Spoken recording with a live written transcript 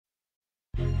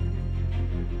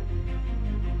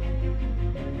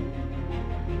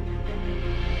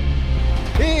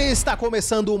E está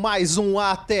começando mais um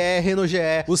ATR no GE,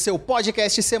 o seu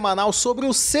podcast semanal sobre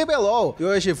o CBLOL. E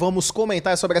hoje vamos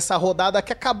comentar sobre essa rodada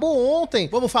que acabou ontem.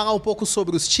 Vamos falar um pouco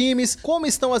sobre os times, como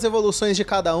estão as evoluções de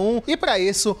cada um. E para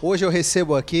isso, hoje eu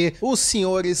recebo aqui os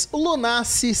senhores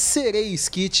Lunassi, Serei e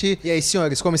Skit. E aí,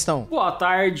 senhores, como estão? Boa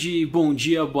tarde, bom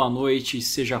dia, boa noite,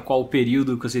 seja qual o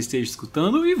período que você esteja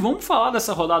escutando. E vamos falar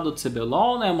dessa rodada do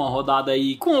CBLOL, né? Uma rodada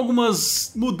aí com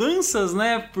algumas mudanças,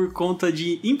 né? Por conta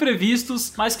de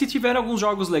imprevistos, mas que tiveram alguns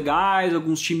jogos legais,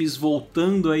 alguns times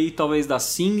voltando aí talvez das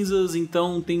cinzas,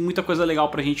 então tem muita coisa legal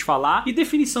pra gente falar e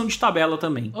definição de tabela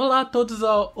também. Olá a todos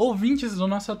os ouvintes do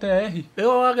nosso ATR,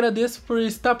 eu agradeço por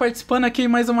estar participando aqui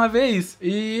mais uma vez,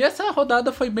 e essa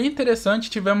rodada foi bem interessante,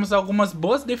 tivemos algumas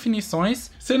boas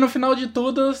definições, se no final de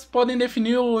tudo podem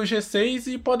definir o G6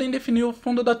 e podem definir o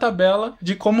fundo da tabela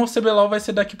de como o CBLOL vai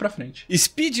ser daqui pra frente.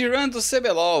 Speedrun do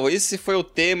CBLOL, esse foi o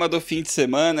tema do fim de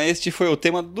semana, este foi o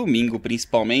tema do domingo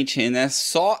principalmente, né?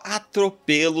 Só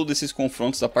atropelo desses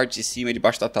confrontos da parte de cima e de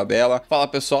baixo da tabela. Fala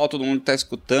pessoal, todo mundo que tá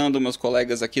escutando, meus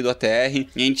colegas aqui do ATR.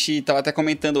 A gente tava até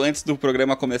comentando antes do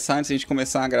programa começar, antes de a gente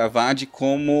começar a gravar, de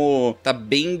como tá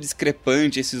bem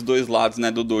discrepante esses dois lados,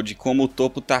 né, Dudu? De como o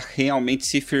topo tá realmente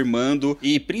se firmando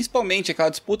e principalmente aquela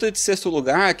disputa de sexto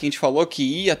lugar que a gente falou que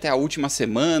ia até a última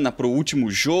semana, pro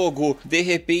último jogo, de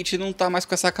repente não tá mais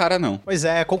com essa cara não. Pois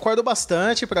é, concordo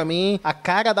bastante. Pra mim, a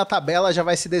cara da tabela já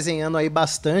vai se desenhando aí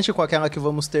bastante com aquela que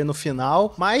vamos ter no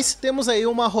final, mas temos aí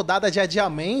uma rodada de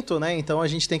adiamento, né, então a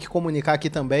gente tem que comunicar aqui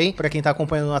também, pra quem tá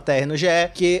acompanhando na TR no GE,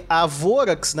 que a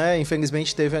Vorax, né,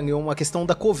 infelizmente teve ali uma questão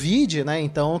da Covid, né,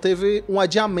 então teve um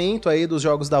adiamento aí dos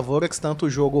jogos da Vorax, tanto o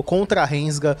jogo contra a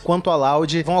Rensga quanto a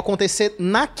Loud, vão acontecer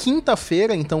na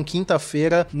quinta-feira, então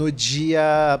quinta-feira, no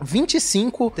dia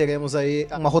 25, teremos aí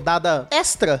uma rodada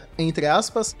extra, entre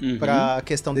aspas, pra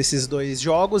questão desses dois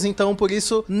jogos, então por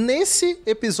isso, nesse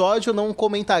episódio não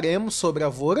comentaremos sobre a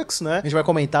Vorax, né? A gente vai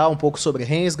comentar um pouco sobre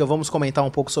Rensga, vamos comentar um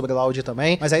pouco sobre Loud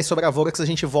também, mas aí sobre a Vorax a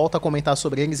gente volta a comentar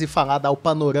sobre eles e falar, dar o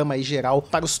panorama aí geral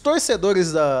para os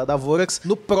torcedores da Vorax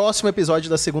no próximo episódio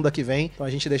da segunda que vem. Então a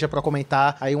gente deixa pra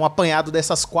comentar aí um apanhado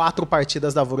dessas 4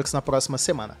 partidas da Vorax na próxima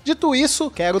semana. Dito isso,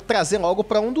 quero trazer logo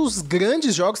pra um dos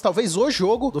grandes jogos, talvez o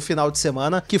jogo do final de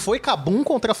semana, que foi KaBuM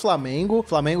contra Flamengo.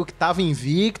 Flamengo que tava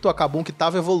invicto, a KaBuM que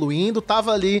tava evoluindo,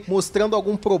 tava ali mostrando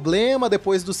algum problema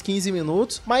depois dos 15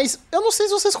 minutos, mas eu não sei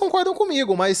se vocês concordam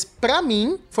comigo, mas pra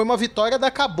mim foi uma vitória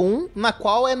da KaBuM na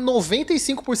qual é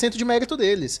 95% de mérito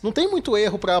deles. Não tem muito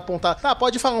erro pra apontar. Tá,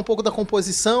 pode falar um pouco da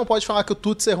composição, pode falar que o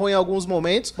Tuts errou em alguns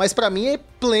momentos, mas pra mim é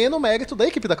pleno mérito da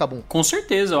equipe da KaBuM. Com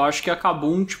certeza, eu acho que a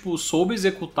KaBuM, soube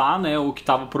executar, né, o que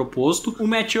tava proposto. O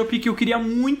matchup que eu queria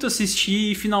muito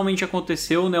assistir e finalmente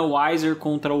aconteceu, né, o Weiser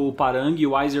contra o Parang,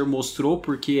 o Weiser mostrou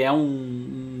porque é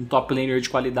um top laner de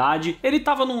qualidade. Ele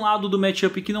tava num lado do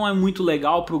matchup que não é muito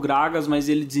legal pro Gragas, mas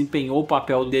ele desempenhou o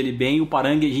papel dele bem. O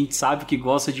Parang a gente sabe que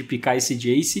gosta de picar esse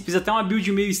Jace. Fiz até uma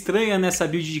build meio estranha nessa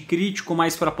build de crítico,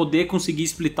 mas pra poder conseguir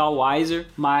splitar o Weiser.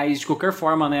 Mas de qualquer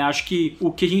forma, né, acho que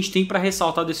o que a gente tem pra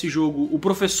ressaltar desse jogo, o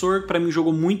professor pra mim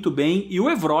jogou muito bem e o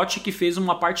Evrote que fez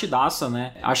uma partidaça,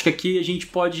 né. Acho que aqui a gente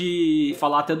pode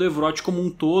falar até do Evrote como um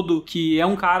todo, que é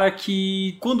um cara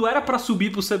que quando era pra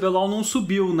subir pro CBLOL não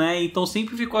subiu, né, então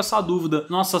sempre ficou essa dúvida,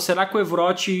 nossa, será que o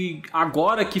Evrote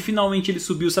agora que finalmente ele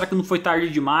subiu, será que não foi tarde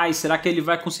demais? Será que ele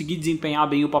vai conseguir desempenhar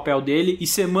bem o papel dele? E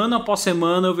semana após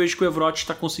semana eu vejo que o Evrote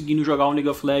tá conseguindo jogar um League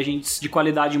of Legends de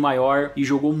qualidade maior e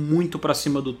jogou muito pra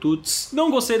cima do Tuts.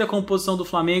 Não gostei da composição do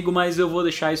Flamengo, mas eu vou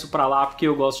deixar isso pra lá porque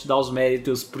eu gosto de dar os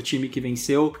méritos pro time que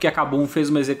venceu, porque a KaBuM fez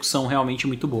uma execução realmente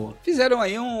muito boa. Fizeram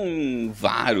aí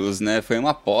vários, né? Foi uma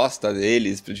aposta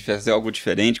deles pra fazer algo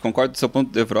diferente. Concordo com o seu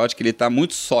ponto do Evrote, que ele tá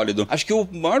muito sólido. Acho que o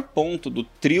maior ponto do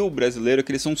trio brasileiro é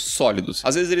que eles são sólidos.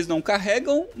 Às vezes eles não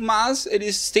carregam, mas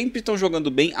eles sempre estão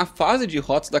jogando bem. A fase de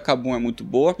rotas da KaBuM é muito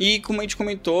boa. E como a gente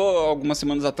comentou algumas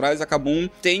semanas atrás, a KaBuM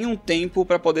tem um tempo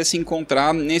para poder se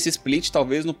encontrar nesse split,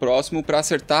 talvez no próximo, para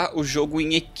acertar o jogo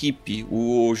em equipe,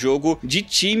 o jogo de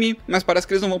time, mas parece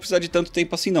que eles não vão precisar de tanto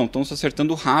tempo assim não. Estão se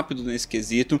acertando rápido nesse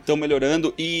quesito, estão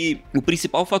melhorando e o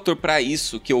principal fator para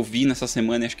isso que eu vi nessa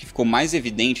semana, e acho que ficou mais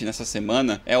evidente nessa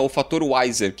semana, é o fator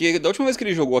Weiser, que da última vez que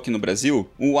ele jogou aqui no Brasil,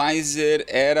 o Weiser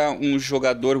era um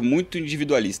jogador muito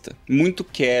individualista, muito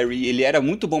carry, ele era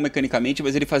muito bom mecanicamente,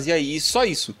 mas ele fazia isso, só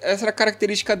isso. Essa era a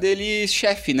característica dele,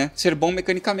 chefe, né? Ser bom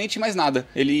mecanicamente, mais nada.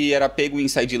 Ele era pego em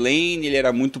side lane, ele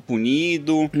era muito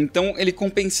punido, então ele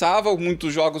compensava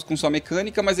muitos jogos com sua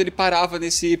mecânica, mas ele parava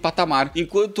nesse patamar.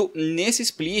 Enquanto nesse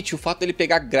split, o fato dele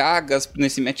pegar Gragas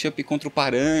nesse matchup contra o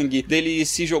Parang, dele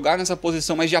se jogar nessa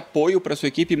posição mais de apoio pra sua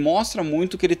equipe, mostra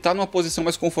muito que ele tá numa posição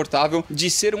mais confortável de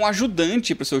ser um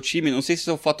ajudante pro seu time. Não sei se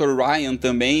é o fator Ryan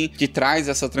também, que traz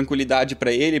essa tranquilidade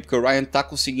pra ele, porque o Ryan tá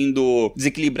conseguindo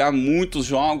desequilibrar muitos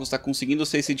jogos, tá conseguindo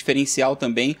ser esse diferencial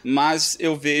também, mas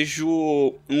eu vejo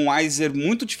um Weiser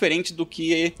muito diferente do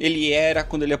que ele era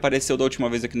quando ele apareceu da última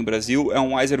vez aqui no Brasil. É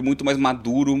um Weiser muito mais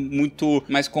maduro, muito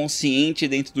mais consciente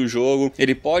dentro do jogo.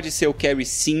 Ele pode ser o carry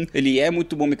sim, ele é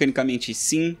muito bom mecanicamente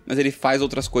sim, mas ele faz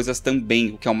outras coisas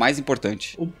também, o que é o mais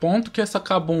importante. O ponto que essa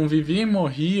Kabum vivia e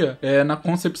morria, na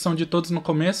concepção de todos no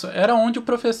começo, era onde o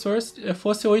professor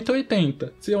fosse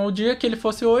 880. Se o dia que ele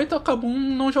fosse 8, a Kabum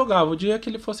não jogava. O dia que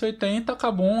ele fosse 80, a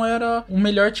Kabum era o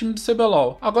melhor time do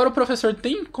CBLOL. Agora o professor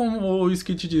tem, como o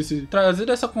Skit disse, trazer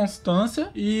essa constância,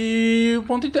 e o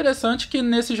ponto interessante é que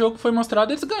nesse jogo que foi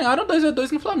mostrado, eles ganharam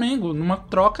 2v2 no Flamengo, numa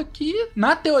troca que,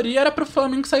 na teoria, era pro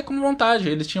Flamengo sair com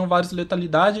vantagem. Eles tinham vários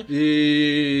letalidade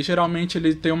e geralmente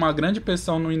ele tem uma grande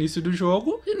pressão no início do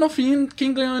jogo, e no fim,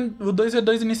 quem ganhou o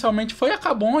 2v2 inicialmente foi a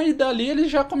Kabum, e dali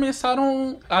eles já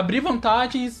começaram a abrir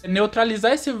vantagens,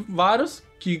 neutralizar esse Varus,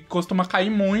 que costuma cair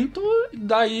muito,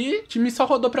 daí o time só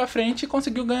rodou pra frente e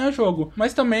conseguiu ganhar o jogo.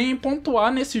 Mas também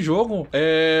pontuar nesse jogo,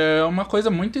 uma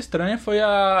coisa muito estranha foi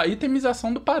a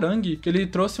itemização do Parang, que ele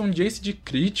trouxe um Jace de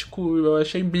crítico, eu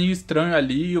achei bem estranho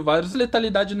ali, vários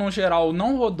letalidade no geral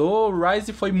não rodou, o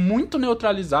Ryze foi muito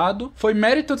neutralizado, foi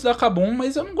méritos da Kabum,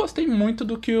 mas eu não gostei muito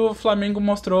do que o Flamengo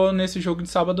mostrou nesse jogo de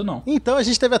sábado, não. Então a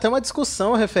gente teve até uma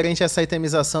discussão referente a essa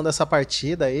itemização dessa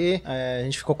partida aí, a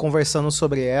gente ficou conversando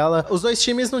sobre ela. Os dois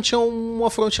times não tinham uma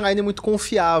frontline muito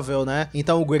confiável, né?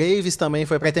 Então o Graves também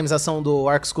foi pra itemização do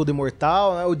Arco Escudo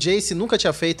Imortal, né? O Jace nunca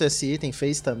tinha feito esse item,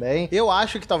 fez também. Eu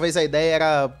acho que talvez a ideia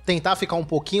era tentar ficar um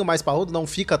pouquinho mais parrudo, não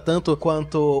fica tanto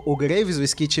quanto o Graves, o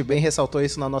Skit bem ressaltou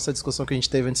isso na nossa discussão que a gente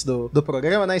teve antes do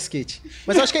programa, né, Skit?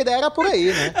 Mas eu acho que a ideia era por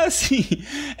aí, né? Assim,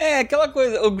 aquela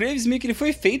coisa, o Graves meio que ele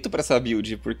foi feito pra essa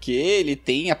build, porque ele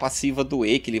tem a passiva do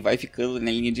E, que ele vai ficando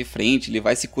na linha de frente, ele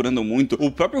vai se curando muito.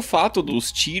 O próprio fato dos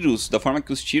tiros, da forma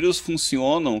que os tiros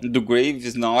funcionam do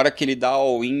Graves na hora que ele dá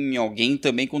all-in em alguém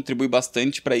também contribui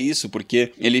bastante pra isso,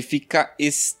 porque ele fica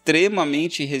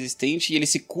extremamente resistente e ele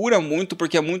se cura muito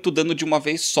porque é muito dano de uma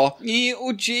vez só. E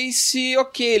o Jace,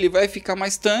 ok, ele vai ficar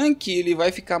mais tanque, ele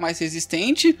vai ficar mais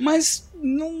resistente, mas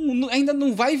ainda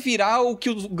não vai virar o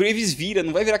que o Graves vira,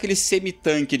 não vai virar aquele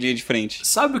semi-tanque de linha de frente.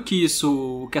 Sabe o que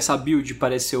essa build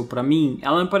pareceu pra mim?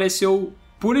 Ela me pareceu,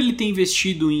 por ele ter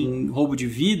investido em roubo de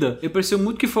vida, me pareceu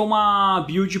muito que foi uma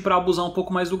build pra abusar um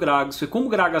pouco mais do Gragas. Porque como o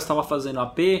Gragas estava fazendo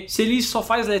AP, se ele só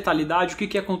faz letalidade, o que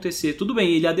ia acontecer? Tudo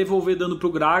bem, ele ia devolver dano pro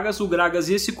Gragas, o Gragas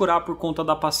ia se curar por conta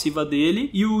da passiva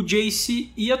dele, e o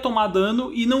Jace ia tomar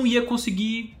dano e não ia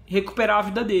conseguir recuperar a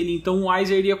vida dele. Então o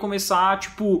Weiser iria começar,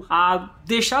 a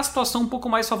deixar a situação um pouco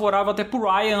mais favorável até pro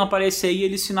Ryan aparecer e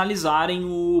eles finalizarem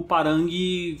o Parang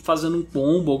fazendo um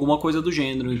combo, alguma coisa do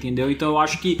gênero, entendeu? Então eu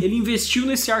acho que ele investiu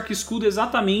nesse arco escudo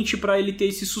exatamente pra ele ter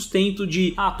esse sustento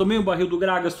de, tomei um barril do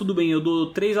Gragas, tudo bem, eu dou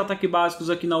 3 ataques básicos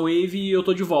aqui na wave e eu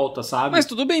tô de volta, sabe? Mas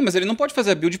tudo bem, mas ele não pode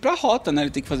fazer a build pra rota, né?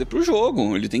 Ele tem que fazer pro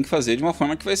jogo, ele tem que fazer de uma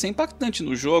forma que vai ser impactante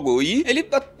no jogo, e ele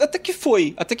até que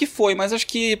foi, mas acho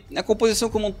que a composição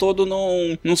como um todo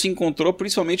não se encontrou,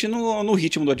 principalmente no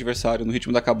ritmo do adversário, no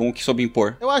ritmo da Kabum que soube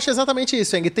impor. Eu acho exatamente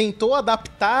isso, ele tentou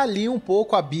adaptar ali um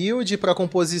pouco a build pra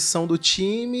composição do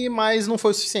time, mas não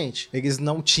foi o suficiente. Eles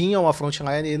não tinham a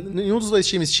frontline, nenhum dos dois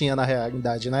times tinha na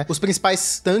realidade, né? Os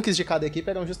principais tanques de cada equipe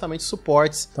eram justamente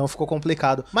suportes, então ficou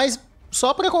complicado. Mas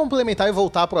só pra complementar e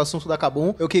voltar pro assunto da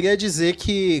Kabum, eu queria dizer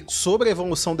que sobre a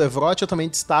evolução do Evrote, eu também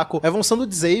destaco a evolução do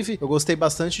Dzave. Eu gostei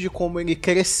bastante de como ele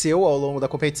cresceu ao longo da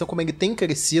competição, como ele tem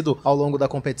crescido ao longo da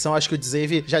competição. Acho que o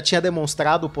Dzave já tinha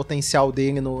demonstrado o potencial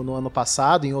dele no ano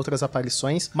passado, em outras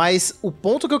aparições. Mas o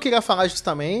ponto que eu queria falar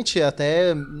justamente,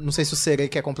 até não sei se o Serei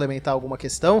quer complementar alguma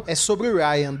questão, é sobre o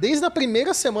Ryan. Desde a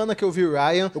primeira semana que eu vi o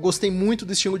Ryan, eu gostei muito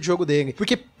do estilo de jogo dele.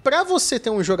 Porque pra você ter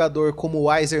um jogador como o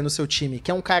Weiser no seu time,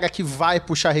 que é um cara que vai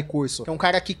puxar recurso, que é um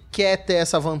cara que quer ter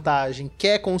essa vantagem,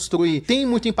 quer construir, tem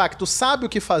muito impacto, sabe o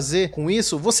que fazer com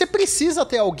isso, você precisa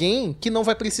ter alguém que não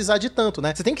vai precisar de tanto,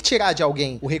 né? Você tem que tirar de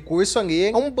alguém. O recurso ali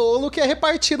é um bolo que é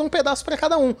repartido um pedaço pra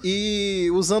cada um. E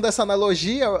usando essa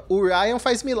analogia, o Ryan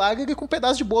faz milagre com um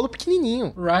pedaço de bolo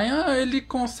pequenininho. O Ryan, ele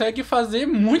consegue fazer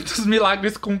muitos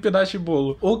milagres com um pedaço de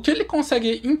bolo. O que ele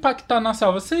consegue impactar na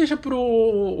selva, seja pro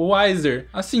Weiser,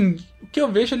 assim, o que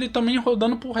eu vejo ele também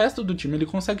rodando pro resto do time. Ele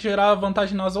consegue gerar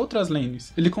vantagem nas outras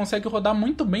lanes. Ele consegue rodar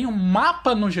muito bem o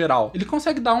mapa no geral. Ele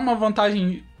consegue dar uma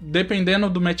vantagem dependendo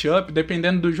do matchup,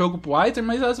 dependendo do jogo pro Weiser,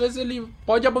 mas às vezes ele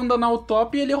pode abandonar o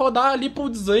top e ele rodar ali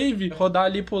pro Zave, rodar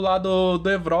ali pro lado do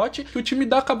Evrot, que o time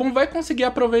da Kabum vai conseguir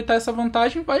aproveitar essa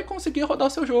vantagem, vai conseguir rodar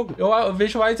o seu jogo. Eu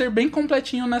vejo o Weiser bem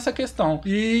completinho nessa questão.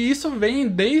 E isso vem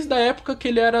desde a época que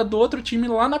ele era do outro time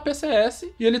lá na PCS,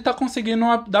 e ele tá conseguindo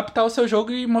adaptar o seu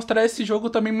jogo e mostrar esse jogo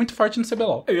também muito forte no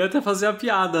CBLOL. Eu ia até fazer a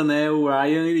piada, né? O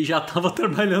Ryan, ele já tava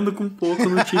trabalhando com pouco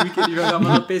no time que ele jogava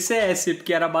na PCS,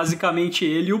 porque era basicamente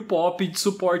ele e o Pop de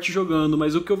suporte jogando.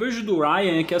 Mas o que eu vejo do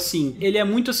Ryan é que, assim, ele é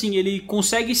muito assim, ele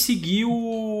consegue seguir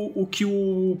o que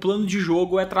o plano de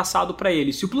jogo é traçado pra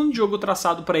ele. Se o plano de jogo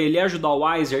traçado pra ele é ajudar o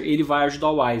Weiser, ele vai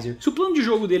ajudar o Weiser. Se o plano de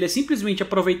jogo dele é simplesmente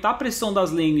aproveitar a pressão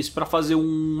das lanes pra fazer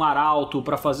um arauto,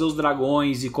 pra fazer os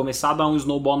dragões e começar a dar um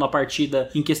snowball na partida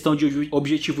em questão de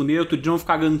objetivo neutro, de não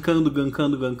ficar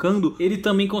gankando, ele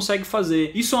também consegue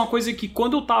fazer. Isso é uma coisa que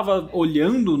quando eu tava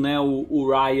olhando, né, o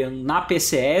Ryan na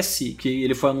PCS, que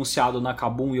ele foi anunciado na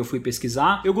Kabum e eu fui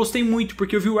pesquisar, eu gostei muito,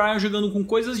 porque eu vi o Ryan jogando com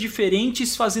coisas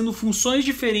diferentes, fazendo funções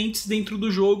diferentes dentro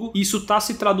do jogo, e isso tá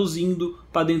se traduzindo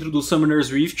pra dentro do Summoner's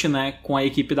Rift, né, com a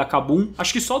equipe da Kabum.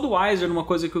 Acho que só do Weiser, uma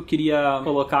coisa que eu queria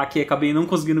colocar aqui, acabei não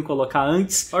conseguindo colocar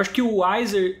antes, eu acho que o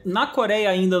Weiser, na Coreia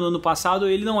ainda no ano passado,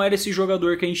 ele não era esse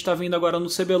jogador que a gente tá vendo agora no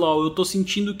CBLOL. Eu tô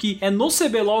sentindo que é no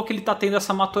CBLOL que ele tá tendo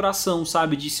essa maturação,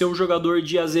 sabe, de ser um jogador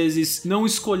de, às vezes, não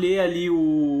escolher ali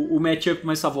o matchup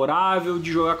mais favorável,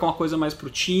 de jogar com uma coisa mais pro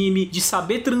time, de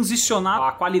saber transicionar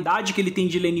a qualidade que ele tem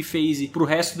de lane phase pro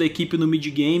resto da equipe no mid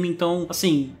game. Então,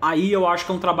 assim, aí eu acho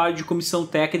que é um trabalho de comissão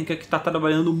técnica que tá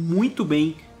trabalhando muito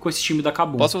bem com esse time da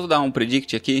Kabum. Posso dar um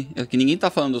predict aqui? É que ninguém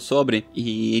tá falando sobre,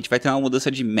 e a gente vai ter uma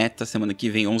mudança de meta semana que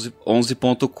vem,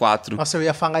 11.4. Nossa, eu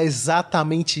ia falar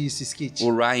exatamente isso, Skit.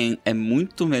 O Ryan é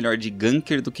muito melhor de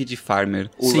ganker do que de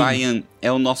farmer. O Sim. Ryan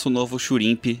é o nosso novo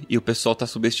Shrimp e o pessoal tá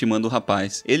subestimando o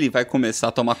rapaz. Ele vai começar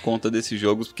a tomar conta desses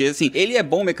jogos, porque assim, ele é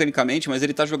bom mecanicamente, mas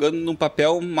ele tá jogando num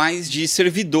papel mais de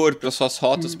servidor para suas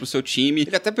rotas, pro seu time.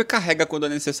 Ele até carrega quando é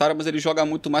necessário, mas ele joga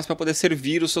muito mais para poder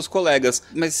servir os seus colegas.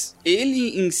 Mas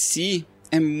ele em si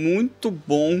é muito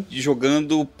bom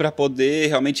jogando pra poder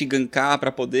realmente gankar,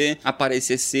 pra poder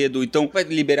aparecer cedo. Então vai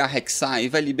liberar Rek'Sai,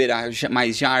 vai liberar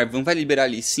mais Jarvan, vai liberar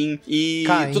Lee Sin. E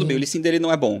Caim. tudo bem, o Lee Sin dele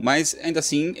não é bom, mas ainda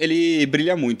assim ele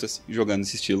brilha muito assim, jogando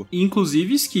esse estilo.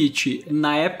 Inclusive, Skit,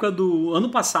 na época do ano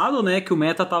passado, né, que o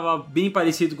meta tava bem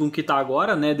parecido com o que tá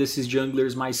agora, né, desses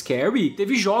junglers mais carry,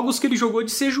 teve jogos que ele jogou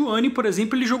de Sejuani, por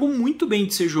exemplo, ele jogou muito bem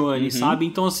de Sejuani, sabe?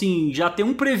 Então, assim, já tem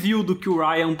um preview do que o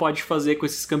Ryan pode fazer com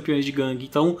esses campeões de gangue.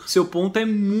 Então, seu ponto é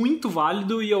muito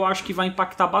válido e eu acho que vai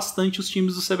impactar bastante os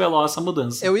times do CBLOL essa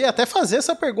mudança. Eu ia até fazer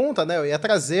essa pergunta, né? Eu ia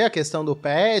trazer a questão do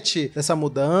patch, dessa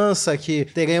mudança, que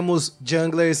teremos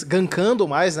junglers gankando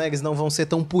mais, né? Eles não vão ser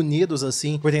tão punidos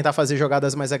assim por tentar fazer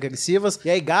jogadas mais agressivas. E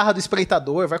aí, garra do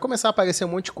espreitador, vai começar a aparecer um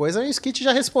monte de coisa. E o Skit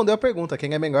já respondeu a pergunta: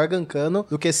 quem é melhor gankando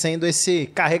do que sendo esse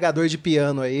carregador de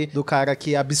piano aí, do cara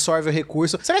que absorve o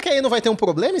recurso. Será que aí não vai ter um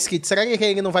problema, Skit? Será que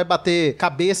ele não vai bater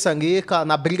cabeça ali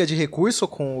na briga de recurso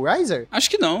com o Riser? Acho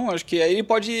que não, acho que aí ele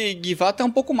pode givar até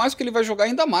um pouco mais, porque ele vai jogar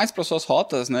ainda mais para suas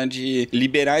rotas, né, de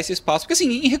liberar esse espaço, porque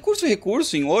assim, em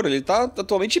recurso, em ouro, ele tá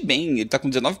atualmente bem, ele tá com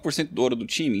 19% do ouro do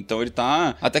time, então ele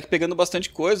tá até que pegando bastante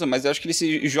coisa, mas eu acho que ele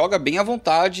se joga bem à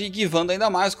vontade e givando ainda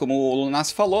mais, como o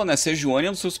Lunassi falou, né, Sejuani é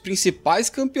um dos seus principais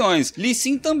campeões, Lee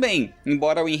Sin também,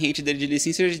 embora o win rate dele de Lee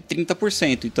Sin seja de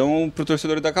 30%, então pro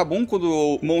torcedor da Kabum, quando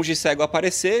o monge cego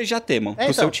aparecer, já temam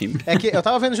pro seu time. É que eu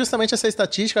tava vendo justamente essa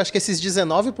estatística, acho que esses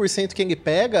 19% que ele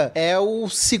pega é o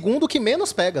segundo que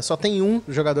menos pega. Só tem um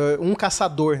jogador, um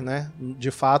caçador, né?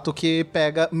 De fato, que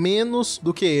pega menos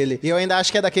do que ele. E eu ainda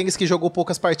acho que é daqueles que jogou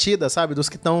poucas partidas, sabe? Dos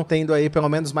que estão tendo aí pelo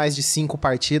menos mais de 5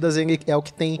 partidas, ele é o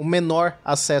que tem o menor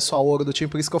acesso ao ouro do time.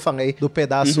 Por isso que eu falei do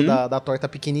pedaço da torta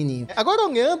pequenininho. Agora,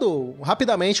 olhando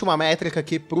rapidamente uma métrica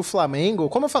aqui pro Flamengo,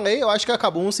 como eu falei, eu acho que a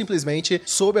Kabum simplesmente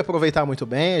soube aproveitar muito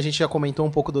bem. A gente já comentou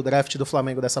um pouco do draft do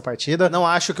Flamengo dessa partida. Não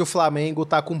acho que o Flamengo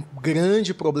tá com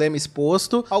grande problema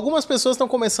exposto. Algumas pessoas estão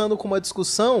começando com uma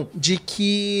discussão de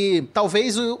que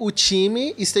talvez o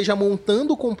time esteja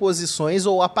montando composições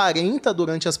ou aparenta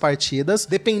durante as partidas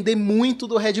depender muito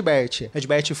do Redbert.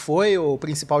 Redbert foi o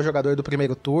principal jogador do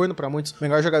primeiro turno, para muitos, o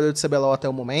melhor jogador do CBLOL até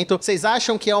o momento. Vocês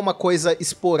acham que é uma coisa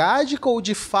esporádica ou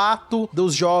de fato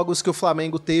dos jogos que o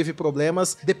Flamengo teve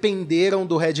problemas dependeram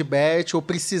do Redbert ou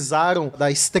precisaram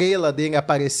da estrela dele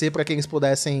aparecer para que eles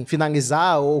pudessem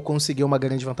finalizar ou conseguir uma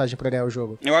grande vantagem pra ganhar o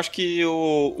jogo. Eu acho que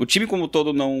o time como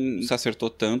todo não se acertou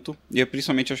tanto, e eu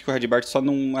principalmente acho que o Red Bart só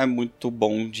não é muito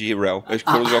bom de Rel. Eu acho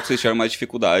que foram os jogos que eles tiveram mais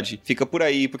dificuldade. Fica por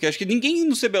aí, porque acho que ninguém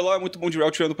no CBLOL é muito bom de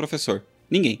Rel tirando o professor.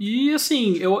 Ninguém. E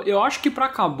assim, eu acho que pra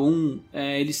Kabum,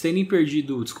 eles terem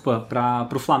perdido,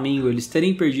 pro Flamengo, eles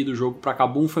terem perdido o jogo pra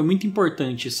Kabum foi muito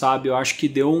importante, sabe? Eu acho que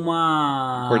deu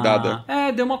uma... Acordada.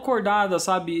 Deu uma acordada,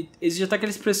 sabe? Existe até aquela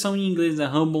expressão em inglês, né?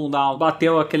 Humble down.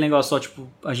 Bateu aquele negócio só, tipo,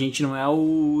 a gente não é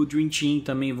o Dream Team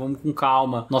também, vamos com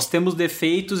calma. Nós temos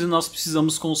defeitos e nós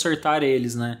precisamos consertar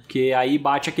eles, né? Porque aí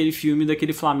bate aquele filme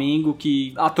daquele Flamengo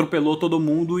que atropelou todo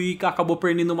mundo e acabou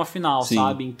perdendo uma final, Sim.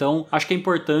 sabe? Então, acho que é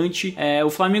importante... o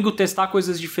Flamengo testar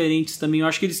coisas diferentes também. Eu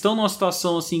acho que eles estão numa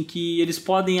situação assim que eles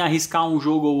podem arriscar um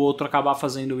jogo ou outro, acabar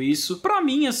fazendo isso. Pra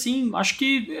mim, assim, acho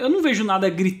que eu não vejo nada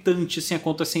gritante assim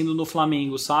acontecendo no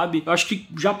Flamengo, sabe? Eu acho que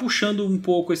já puxando um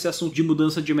pouco esse assunto de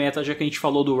mudança de meta, já que a gente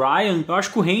falou do Ryan, eu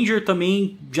acho que o Ranger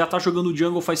também já tá jogando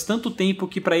jungle faz tanto tempo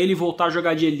que pra ele voltar a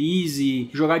jogar de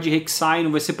Elise, jogar de Rek'Sai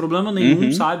não vai ser problema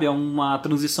nenhum, sabe? É uma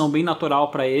transição bem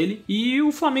natural pra ele. E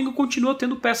o Flamengo continua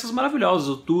tendo peças maravilhosas.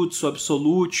 O Tuts, o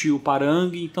Absolute, o Paran.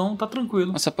 Então tá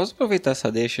tranquilo. Nossa, posso aproveitar essa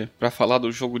deixa pra falar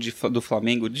do jogo do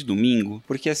Flamengo de domingo?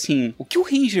 Porque assim, o que o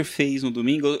Ranger fez no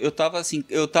domingo, eu tava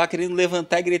querendo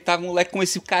levantar e gritar, moleque, como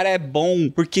esse cara é bom.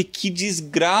 Porque que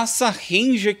desgraça,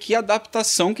 Ranger, que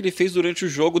adaptação que ele fez durante o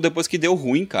jogo depois que deu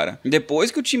ruim, cara.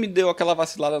 Depois que o time deu aquela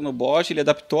vacilada no bot, ele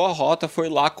adaptou a rota, foi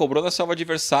lá, cobrou da salva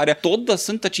adversária, toda a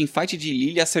santa teamfight de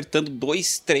Lily acertando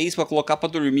 2, 3 pra colocar pra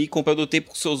dormir, comprando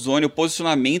tempo com o seu Zone, o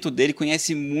posicionamento dele,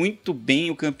 conhece muito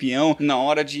bem o campeão, na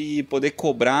hora de poder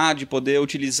cobrar, de poder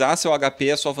utilizar seu HP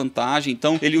a sua vantagem.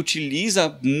 Então, ele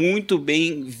utiliza muito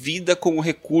bem vida como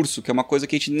recurso, que é uma coisa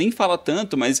que a gente nem fala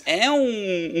tanto, mas é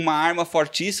uma arma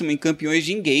fortíssima em campeões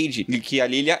de engage, e que a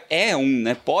Lilia é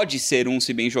né? Pode ser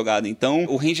se bem jogado. Então,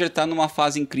 o Ranger tá numa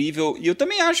fase incrível, e eu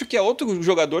também acho que é outro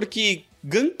jogador que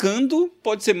gankando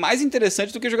pode ser mais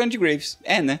interessante do que jogando de Graves.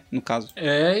 Né? No caso.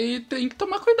 E tem que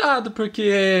tomar cuidado,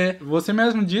 porque você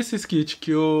mesmo disse, Skit,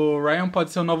 que o Ryan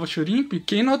pode ser o novo Shrimp.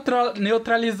 Quem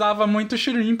neutralizava muito o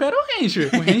Shrimp era o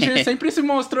Ranger. O Ranger sempre se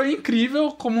mostrou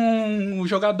incrível como um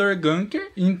jogador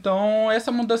ganker. Então,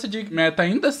 essa mudança de meta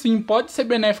ainda assim pode ser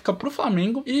benéfica pro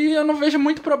Flamengo. E eu não vejo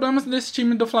muito problemas nesse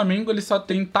time do Flamengo. Eles só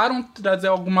tentaram trazer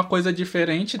alguma coisa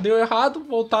diferente, deu errado,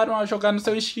 voltaram a jogar no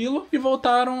seu estilo e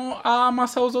voltaram a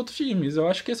amassar os outros times. Eu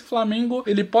acho que esse Flamengo,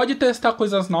 ele pode testar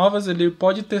coisas novas, ele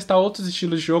pode testar outros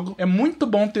estilos de jogo. É muito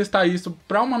bom testar isso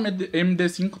pra uma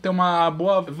MD5 ter uma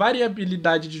boa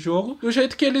variabilidade de jogo. Do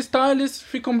jeito que eles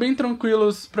ficam bem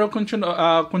tranquilos pra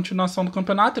a continuação do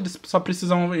campeonato. Eles só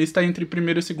precisam estar entre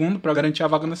primeiro e segundo pra garantir a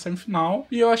vaga na semifinal.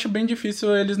 E eu acho bem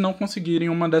difícil eles não conseguirem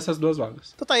uma dessas duas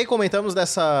vagas. Então tá aí, comentamos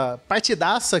dessa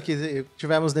partidaça que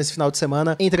tivemos nesse final de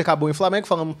semana entre Kabum e Flamengo.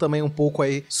 Falamos também um pouco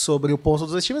aí sobre o ponto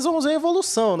dos times. Vamos ver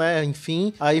evolução, né?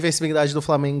 Enfim, a invencibilidade do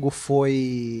Flamengo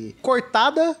foi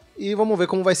cortada e vamos ver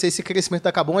como vai ser esse crescimento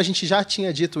da Kabum. A gente já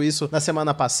tinha dito isso na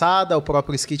semana passada, o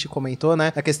próprio Skit comentou,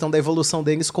 né? A questão da evolução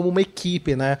deles como uma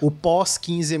equipe, né? O pós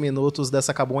 15 minutos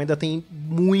dessa Kabum ainda tem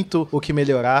muito o que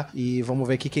melhorar e vamos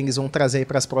ver o que eles vão trazer aí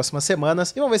pras próximas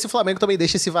semanas. E vamos ver se o Flamengo também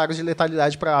deixa esse vago de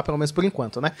letalidade pra lá, pelo menos por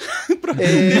enquanto, né?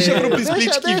 Deixa pro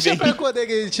split que vem. Deixa pra quando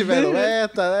ele tiver no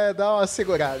meta, né? Dá uma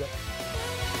segurada.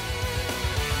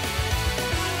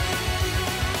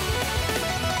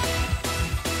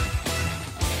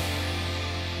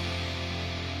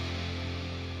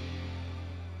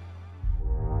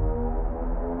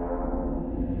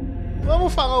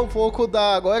 Vamos falar um pouco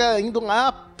agora indo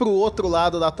lá pro outro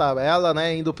lado da tabela,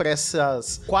 né? Indo pra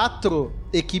essas 4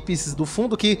 equipes do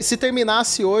fundo, que se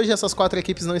terminasse hoje, essas 4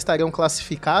 equipes não estariam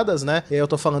classificadas, né? Eu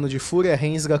tô falando de Fúria,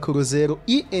 Rensga, Cruzeiro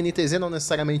e NTZ, não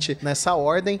necessariamente nessa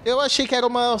ordem. Eu achei que era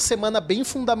uma semana bem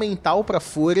fundamental pra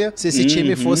Fúria, se esse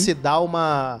time fosse dar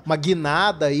uma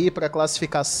guinada aí pra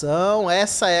classificação.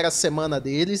 Essa era a semana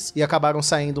deles e acabaram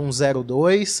saindo um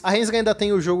 0-2. A Rensga ainda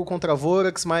tem o jogo contra a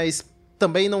Vorax, mas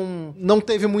também não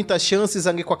teve muitas chances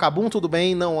ali com a Kabum, tudo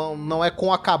bem, não é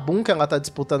com a Kabum que ela tá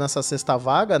disputando essa sexta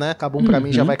vaga, né? Kabum pra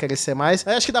mim já vai crescer mais.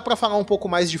 Eu acho que dá pra falar um pouco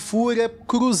mais de Fúria,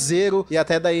 Cruzeiro e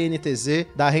até da INTZ.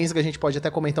 Da Rensga a gente pode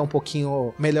até comentar um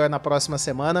pouquinho melhor na próxima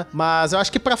semana, mas eu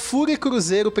acho que pra Fúria e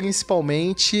Cruzeiro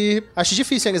principalmente, acho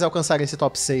difícil eles alcançarem esse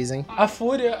top 6, hein? A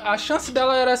Fúria, a chance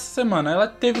dela era essa semana, ela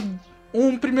teve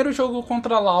um primeiro jogo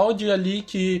contra a Loud ali,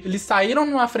 que eles saíram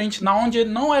numa frente na onde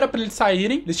não era pra eles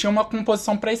saírem, eles tinham uma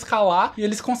composição pra escalar, e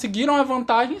eles conseguiram a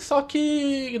vantagem, só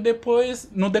que depois,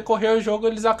 no decorrer do jogo,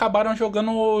 eles acabaram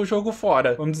jogando o jogo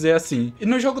fora, vamos dizer assim. E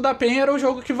no jogo da PEN era o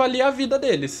jogo que valia a vida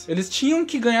deles. Eles tinham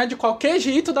que ganhar de qualquer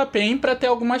jeito da PEN pra ter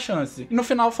alguma chance. E no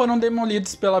final foram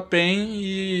demolidos pela PEN,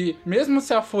 e mesmo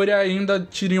se a Fúria ainda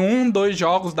tire 2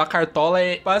 jogos da cartola,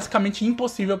 é basicamente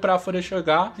impossível pra Fúria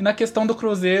chegar. E na questão do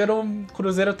Cruzeiro, o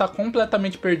Cruzeiro tá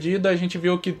completamente perdido. A gente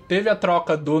viu que teve a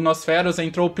troca do Nosferos,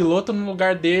 entrou o piloto no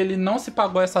lugar dele, não se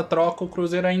pagou essa troca, o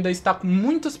Cruzeiro ainda está com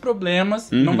muitos problemas.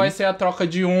 Não vai ser a troca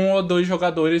de 1 ou 2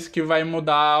 jogadores que vai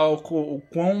mudar o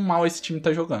quão mal esse time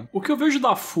tá jogando. O que eu vejo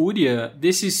da Fúria,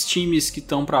 desses times que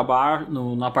estão pra baixo,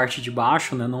 na parte de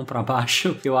baixo, né, não pra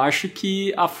baixo, eu acho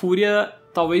que a Fúria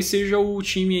talvez seja o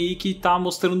time aí que tá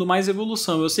mostrando mais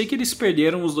evolução. Eu sei que eles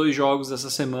perderam os 2 jogos essa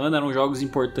semana, eram jogos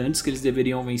importantes que eles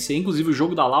deveriam vencer, inclusive o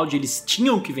jogo da Loud eles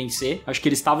tinham que vencer, acho que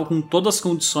eles estavam com todas as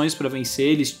condições pra vencer,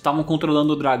 eles estavam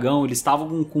controlando o dragão, eles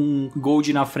estavam com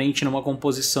Gold na frente numa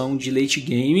composição de late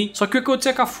game, só que o que eu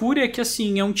dizer com a Fúria é que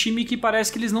assim, é um time que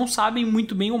parece que eles não sabem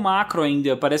muito bem o macro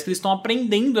ainda, parece que eles estão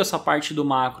aprendendo essa parte do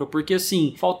macro, porque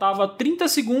assim, faltava 30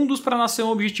 segundos pra nascer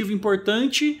um objetivo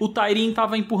importante, o Tyrion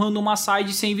tava empurrando uma side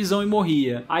sem visão e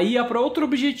morria. Aí ia pra outro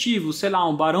objetivo, sei lá,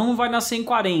 um Barão vai nascer em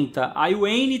 40. Aí o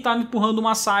N tava empurrando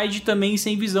uma side também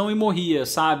sem visão e morria,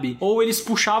 sabe? Ou eles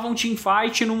puxavam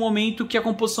teamfight num momento que a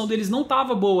composição deles não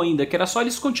tava boa ainda, que era só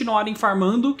eles continuarem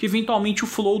farmando, que eventualmente o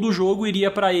flow do jogo iria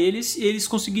pra eles e eles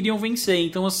conseguiriam vencer.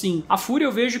 Então assim, a Fúria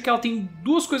eu vejo que ela tem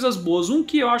 2 coisas boas. Um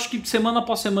que eu acho que semana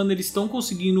após semana eles estão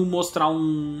conseguindo mostrar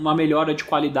uma melhora de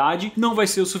qualidade, não vai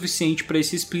ser o suficiente pra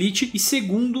esse split. E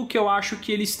segundo, que eu acho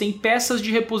que eles têm peças de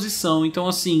reposição. Então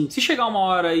assim, se chegar uma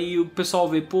hora e o pessoal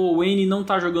vê, pô, o N não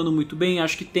tá jogando muito bem,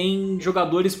 acho que tem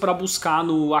jogadores pra buscar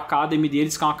no Academy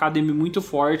deles, que é um Academy muito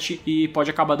forte e pode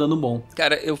acabar dando bom.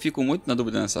 Cara, eu fico muito na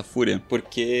dúvida nessa Fúria,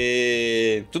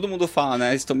 porque todo mundo fala, né,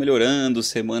 eles estão melhorando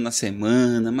semana a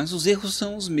semana, mas os erros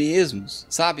são os mesmos,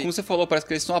 sabe? Como você falou, parece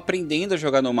que eles estão aprendendo a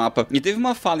jogar no mapa. E teve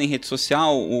uma fala em rede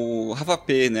social, o Rafa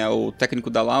P, né, o técnico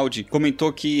da Loud,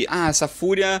 comentou que, essa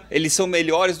Fúria, eles são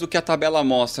melhores do que a tabela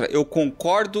mostra. Eu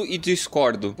concordo e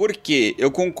discordo. Por quê?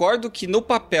 Eu concordo que no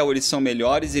papel eles são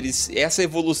melhores, essa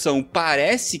evolução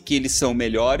parece que eles são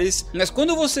melhores, mas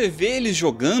quando você vê eles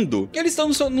jogando, eles estão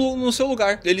no seu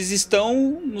lugar. Eles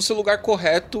estão no seu lugar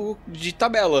correto de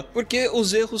tabela. Porque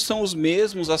os erros são os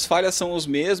mesmos, as falhas são os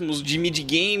mesmos, de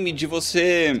mid-game, de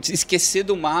você esquecer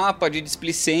do mapa, de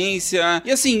displicência.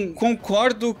 E assim,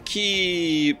 concordo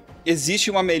que existe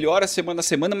uma melhora semana a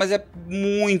semana, mas é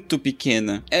muito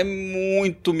pequena. É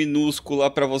muito minúscula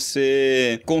pra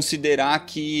você considerar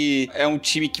que é um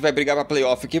time que vai brigar pra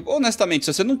playoff. Que, honestamente,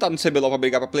 se você não tá no CBLOL pra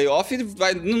brigar pra playoff,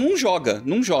 não joga.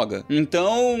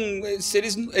 Então, se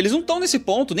eles não estão nesse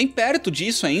ponto, nem perto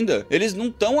disso ainda. Eles não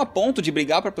estão a ponto de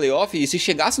brigar pra playoff, e se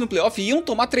chegasse no playoff, iam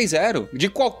tomar 3-0 de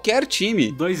qualquer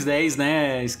time. 2-10,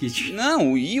 né, Skit?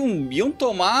 Não, iam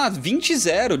tomar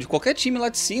 20-0 de qualquer time lá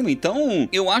de cima. Então,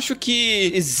 eu acho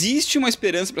que existe uma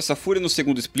esperança pra essa Fúria no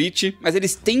segundo split, mas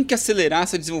eles têm que acelerar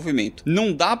esse desenvolvimento.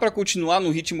 Não dá pra continuar no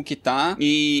ritmo que tá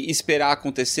e esperar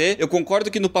acontecer. Eu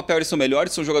concordo que no papel eles são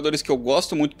melhores, são jogadores que eu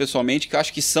gosto muito pessoalmente, que eu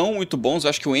acho que são muito bons, eu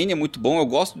acho que o N é muito bom, eu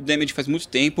gosto do Damage faz muito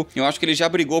tempo, eu acho que ele já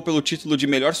brigou pelo título de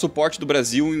melhor suporte do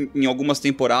Brasil em algumas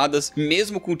temporadas,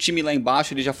 mesmo com o time lá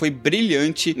embaixo, ele já foi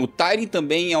brilhante. O Tyrion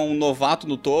também é um novato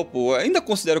no topo, eu ainda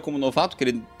considero como novato, porque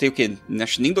ele tem o quê?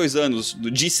 Acho que nem 2 anos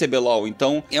de CBLOL,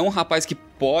 então é um rapaz que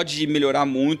pode melhorar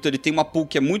muito, ele tem uma pool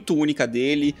que é muito única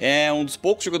dele, é um dos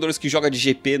poucos jogadores que joga de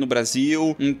GP no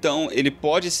Brasil, então ele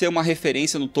pode ser uma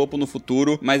referência no topo no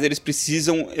futuro, mas eles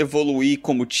precisam evoluir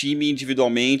como time,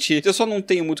 individualmente. Eu só não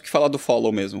tenho muito o que falar do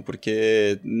Follow mesmo,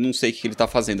 porque não sei o que ele tá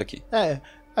fazendo aqui.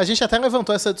 A gente até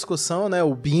levantou essa discussão, né?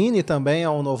 O Bini também é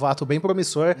um novato bem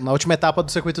promissor. Na última etapa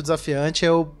do circuito desafiante,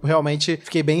 eu realmente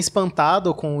fiquei bem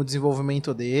espantado com o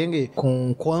desenvolvimento dele,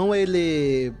 com quão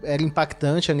ele era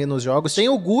impactante ali nos jogos. Tem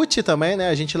o Gucci também, né?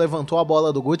 A gente levantou a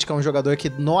bola do Gucci, que é um jogador que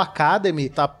no Academy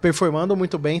tá performando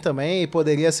muito bem também e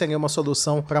poderia ser uma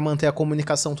solução pra manter a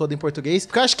comunicação toda em português.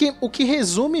 Porque eu acho que o que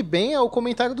resume bem é o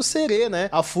comentário do Serê, né?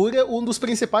 A Fúria, um dos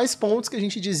principais pontos que a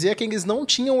gente dizia é que eles não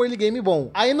tinham um early game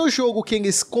bom. Aí no jogo que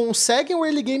eles eles conseguem um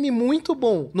early game muito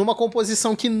bom numa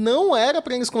composição que não era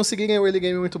pra eles conseguirem um early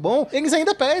game muito bom, eles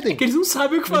ainda perdem. Porque eles não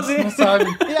sabem o que fazer. Não sabe.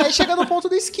 E aí chega no ponto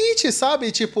do skit,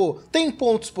 sabe? Tipo, tem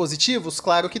pontos positivos?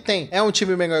 Claro que tem. É um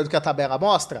time melhor do que a tabela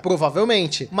mostra?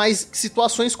 Provavelmente. Mas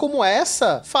situações como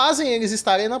essa fazem eles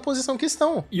estarem na posição que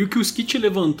estão. E o que o Skit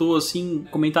levantou, assim,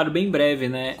 comentário bem breve,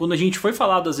 né? Quando a gente foi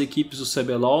falar das equipes do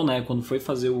CBLOL, né? Quando foi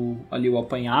fazer o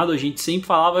apanhado, a gente sempre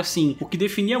falava assim, o que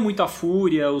definia muito a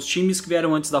Fúria, os times que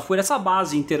vieram antes da Fúria, essa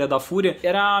base inteira da Fúria,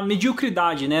 era a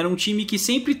mediocridade, né? Era um time que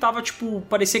sempre tava, tipo,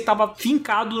 parecia que tava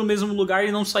fincado no mesmo lugar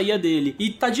e não saía dele. E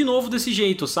tá de novo desse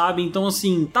jeito, sabe? Então,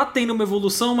 assim, tá tendo uma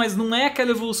evolução, mas não é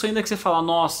aquela evolução ainda que você fala,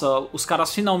 nossa, os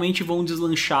caras finalmente vão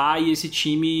deslanchar e esse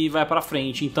time vai pra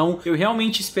frente. Então, eu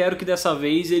realmente espero que dessa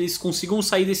vez eles consigam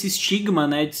sair desse estigma,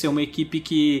 né, de ser uma equipe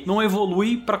que não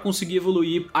evolui pra conseguir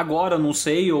evoluir agora, não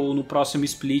sei, ou no próximo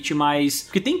split, mas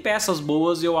porque tem peças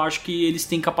boas e eu acho que eles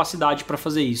têm capacidade pra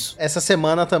fazer isso. Essa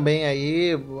semana também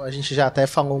aí, a gente já até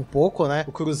falou um pouco, né?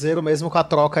 O Cruzeiro, mesmo com a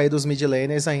troca aí dos mid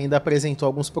laners, ainda apresentou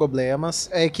alguns problemas.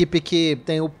 É a equipe que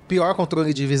tem o pior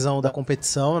controle de visão da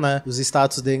competição, né? Os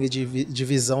status dele de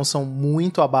visão são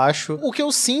muito abaixo. O que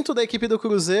eu sinto da equipe do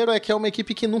Cruzeiro é que é uma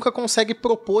equipe que nunca consegue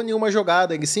propor nenhuma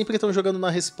jogada. Eles sempre estão jogando na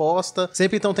resposta,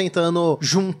 sempre estão tentando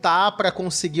juntar pra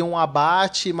conseguir um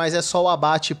abate, mas é só o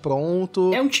abate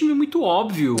pronto. É um time muito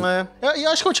óbvio. E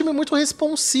eu acho que é um time muito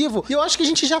responsivo. E eu acho que a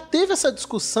gente já teve essa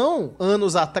discussão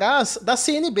anos atrás da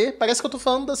CNB. Parece que eu tô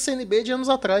falando da CNB de anos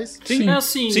atrás. Sim. É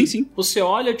assim, sim. Você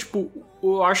olha, tipo,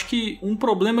 eu acho que um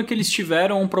problema que eles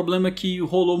tiveram, um problema que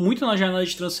rolou muito na janela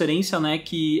de transferência, né,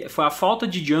 que foi a falta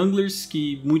de junglers,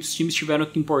 que muitos times tiveram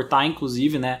que importar,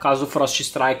 inclusive, né, caso do Frost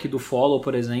Strike do Follow,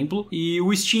 por exemplo, e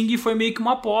o Sting foi meio que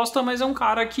uma aposta, mas é um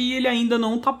cara que ele ainda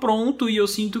não tá pronto, e eu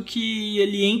sinto que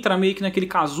ele entra meio que naquele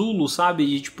casulo, sabe,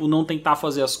 de, tipo, não tentar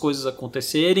fazer as coisas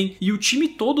acontecerem, e o time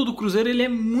todo do Cruzeiro, ele é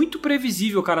muito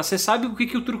previsível, cara, você sabe o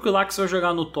que o Truquilax vai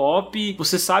jogar no top,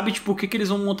 você sabe, tipo, o que eles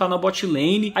vão montar na bot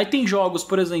lane, aí tem jogos,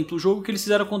 por exemplo, o jogo que eles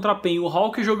fizeram contra a PEN, o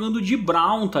Hawk jogando de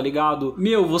Brown, tá ligado?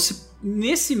 Meu, você...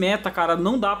 Nesse meta, cara,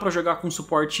 não dá pra jogar com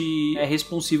suporte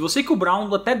responsivo. Eu sei que o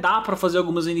Brown até dá pra fazer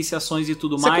algumas iniciações e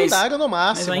tudo mais. Secundário no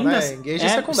máximo, ainda né? Engage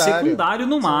secundário. Secundário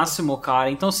no máximo,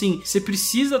 cara. Então, assim, você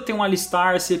precisa ter um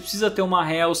Alistar, você precisa ter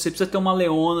uma Hell, você precisa ter uma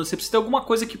Leona, você precisa ter alguma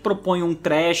coisa que propõe um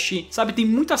Thresh, sabe? Tem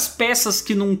muitas peças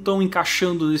que não estão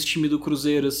encaixando nesse time do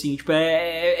Cruzeiro, assim. Tipo,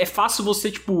 é fácil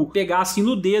você, tipo, pegar assim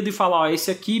no dedo e falar, ó,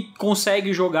 esse aqui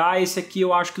consegue jogar, esse aqui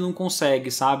eu acho que não consegue,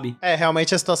 sabe?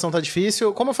 Realmente a situação tá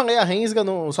difícil. Como eu falei, a Rensga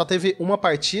só teve uma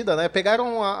partida, né?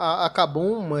 Pegaram a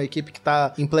Kabum, uma equipe que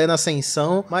tá em plena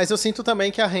ascensão, mas eu sinto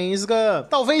também que a Rensga,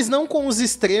 talvez não com os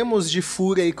extremos de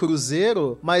Fúria e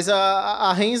Cruzeiro, mas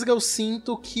a Rensga eu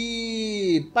sinto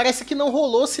que parece que não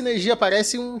rolou sinergia,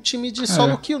 parece um time de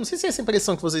solo kill. Não sei se é essa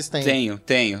impressão que vocês têm.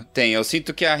 Tenho. Eu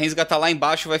sinto que a Rensga tá lá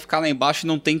embaixo, vai ficar lá embaixo e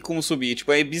não tem como subir.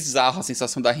 Tipo, é bizarro a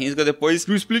sensação da Rensga depois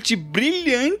de um split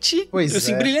brilhante. Pois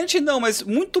assim, brilhante não, mas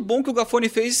muito bom que o Gafone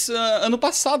fez ano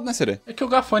passado, né, Sere? É que o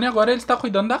Gafone agora ele tá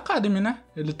cuidando da Academy, né?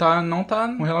 Ele não tá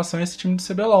com relação a esse time do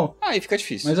CBLOL. Aí fica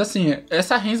difícil. Mas assim,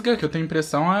 essa Rensga que eu tenho a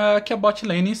impressão é que a bot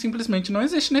lane simplesmente não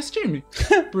existe nesse time.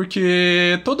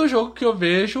 Porque todo jogo que eu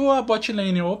vejo, a bot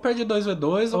lane ou perde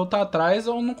 2v2, ou tá atrás,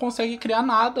 ou não consegue criar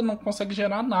nada, não consegue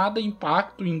gerar nada,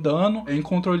 impacto, em dano, em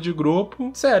controle de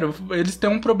grupo. Sério, eles têm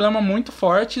um problema muito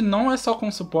forte, não é só com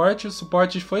o suporte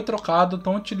foi trocado,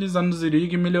 estão utilizando o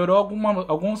Zirig, melhorou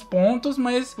alguns pontos,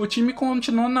 mas o time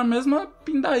continua na mesma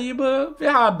pindaíba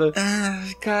ferrada.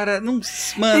 Cara, não...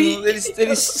 Mano,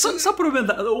 eles... Só pra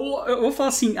eu vou falar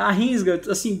assim, a Rensga,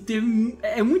 assim,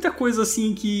 é muita coisa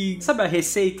assim que... Sabe a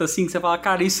receita, assim, que você fala,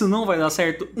 cara, isso não vai dar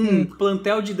certo?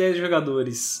 Plantel de 10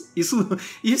 jogadores.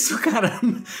 Isso, cara,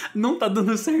 não tá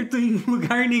dando certo em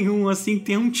lugar nenhum, assim.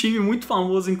 Tem um time muito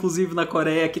famoso, inclusive, na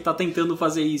Coreia, que tá tentando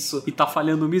fazer isso e tá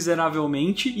falhando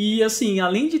miseravelmente. E, assim,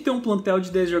 além de ter um plantel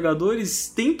de 10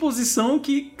 jogadores, tem posição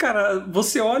que, cara,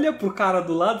 você olha pro cara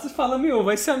do lado e fala, meu,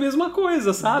 vai ser a mesma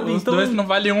coisa, sabe? Os dois não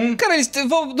vale um. Cara, eles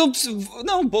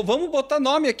vamos botar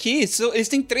nome aqui. Eles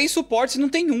têm 3 suportes e não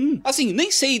tem um. Assim,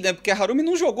 nem sei, né? Porque a Harumi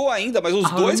não jogou ainda, mas os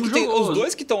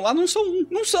dois que estão lá não são um.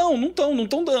 Não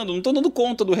estão dando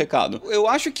conta do recado. Eu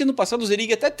acho que no passado o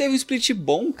Zirig até teve um split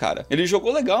bom, cara. Ele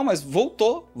jogou legal, mas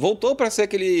voltou pra ser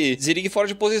aquele Zirig fora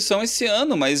de posição esse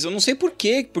ano, mas eu não sei por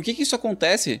quê. Por que isso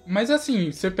acontece? Mas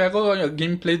assim, você pega o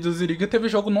gameplay do Zirig, teve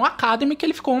jogo no Academy que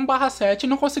ele ficou 1/7 e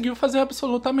não conseguiu fazer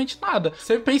absolutamente nada.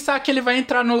 Você pensar que ele vai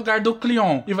entrar no lugar do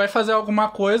Cleon e vai fazer alguma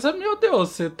coisa, meu Deus,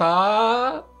 você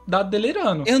tá dado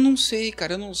delirando. Eu não sei,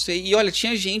 cara, eu não sei. E olha,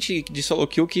 tinha gente de solo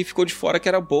kill que ficou de fora que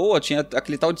era boa. Tinha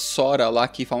aquele tal de Sora lá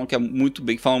que falam que é muito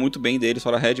bem, que falam muito bem dele,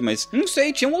 Sora Red, mas não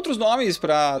sei, tinham outros nomes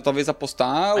pra talvez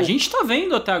apostar. A gente tá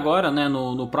vendo até agora, né,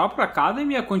 no próprio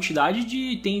Academy, a quantidade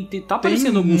de... tá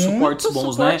aparecendo alguns suportes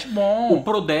bons, suporte né? bom. O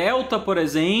Pro Delta, por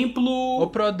exemplo. O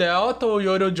Pro Delta, o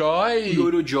Yorojoy. O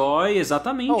Yorojoy,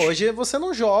 exatamente. Não, hoje você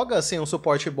não joga sem um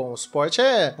suporte bom. O suporte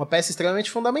é uma peça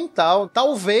extremamente fundamental.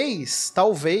 Talvez,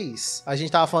 a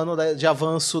gente tava falando de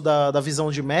avanço da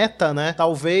visão de meta, né?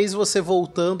 Talvez você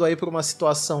voltando aí pra uma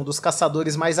situação dos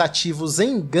caçadores mais ativos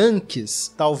em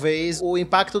ganks, talvez o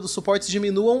impacto dos suportes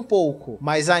diminua um pouco,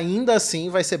 mas ainda assim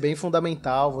vai ser bem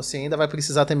fundamental, você ainda vai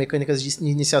precisar ter mecânicas de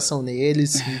iniciação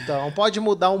neles, então pode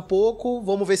mudar um pouco,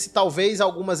 vamos ver se talvez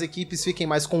algumas equipes fiquem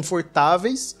mais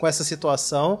confortáveis com essa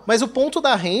situação, mas o ponto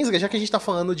da Rensga, já que a gente tá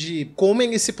falando de como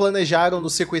eles se planejaram no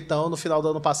circuitão no final do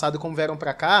ano passado e como vieram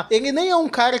pra cá, ele nem é um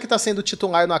cara que tá sendo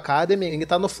titular no Academy, ele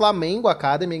tá no Flamengo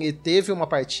Academy, ele teve uma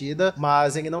partida,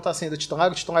 mas ele não tá sendo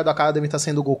titular, o titular do Academy tá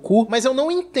sendo o Goku, mas eu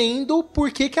não entendo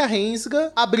por que a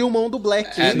Rensga abriu mão do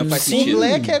Black. Não faz sentido. O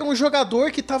Black era um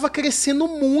jogador que tava crescendo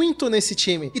muito nesse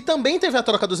time. E também teve a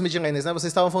troca dos midlaners, né?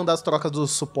 Vocês estavam falando das trocas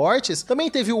dos suportes. Também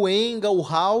teve o Enga, o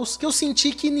House, que eu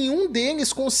senti que nenhum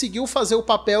deles conseguiu fazer o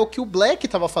papel que o Black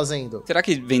tava fazendo. Será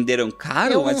que venderam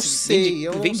caro? Eu não sei,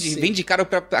 Vende caro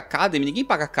pra Academy? Ninguém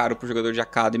paga caro pro jogador de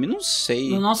Academy? Não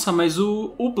sei. Nossa, mas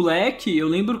o Black, eu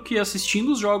lembro que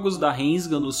assistindo os jogos da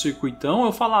Rensga no circuitão,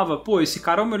 eu falava, pô, esse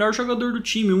cara é o melhor jogador do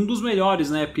time, um dos melhores,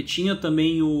 né? Porque tinha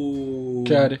também o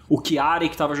Chiari,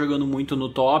 que tava jogando muito no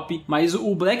top, mas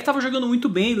o Black tava jogando muito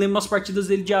bem, lembro umas partidas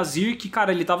dele de Azir, que,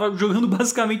 cara, ele tava jogando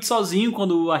basicamente sozinho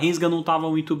quando a Rensga não tava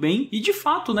muito bem, e de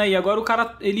fato, né, e agora o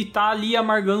cara, ele tá ali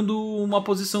amargando uma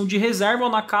posição de reserva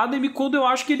na Academy, quando eu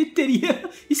acho que ele teria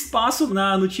espaço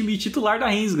no time titular da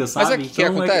Rensga, sabe? Mas o que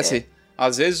acontece?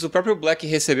 Às vezes o próprio Black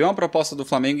recebeu uma proposta do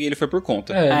Flamengo e ele foi por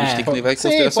conta. A gente tem que levar em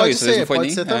consideração isso. Às vezes não foi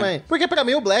pode ser também. Porque pra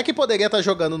mim o Black poderia estar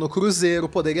jogando no Cruzeiro,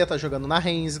 poderia estar jogando na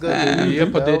Rensga.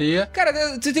 Poderia.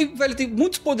 Cara, tem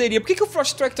muitos poderia. Por que o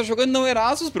Frost Strike tá jogando não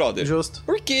Erasus, brother? Justo.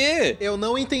 Por quê? Eu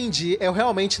não entendi, eu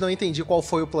realmente não entendi qual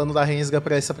foi o plano da Rensga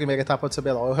pra essa primeira etapa do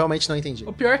CBLOL. Eu realmente não entendi.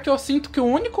 O pior é que eu sinto que o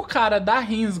único cara da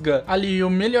Rensga ali, o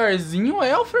melhorzinho,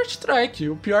 é o First Strike.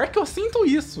 O pior é que eu sinto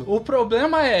isso. O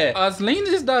problema é, as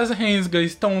lanes das Rensga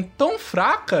estão tão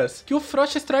fracas que o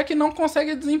Frost Strike não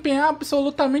consegue desempenhar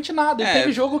absolutamente nada. E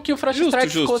teve jogo que o Frost Strike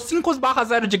ficou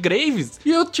 5/0 de Graves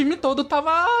e o time todo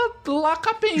tava lá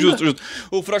capenga. Justo.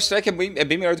 O Frost Strike é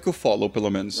bem melhor do que o Follow,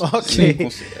 pelo menos. Ok.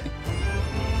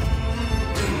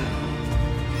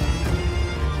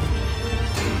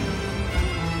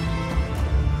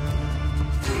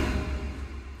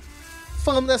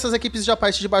 Falando dessas equipes já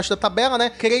parte de baixo da tabela, né?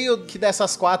 Creio que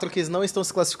dessas 4 que não estão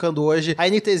se classificando hoje, a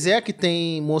NTZ é que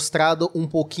tem mostrado um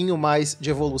pouquinho mais de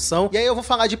evolução. E aí eu vou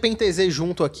falar de PEN TZ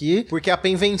junto aqui, porque a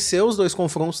PEN venceu os 2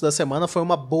 confrontos da semana, foi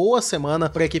uma boa semana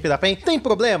pra equipe da PEN. Tem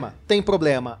problema? Tem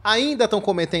problema. Ainda estão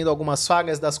cometendo algumas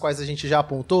falhas, das quais a gente já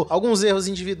apontou, alguns erros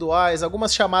individuais,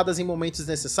 algumas chamadas em momentos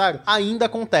desnecessários, ainda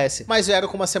acontece. Mas vieram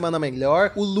com uma semana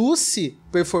melhor. O Lucy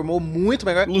performou muito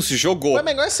melhor. Lucy jogou. Foi a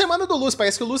melhor semana do Lucy,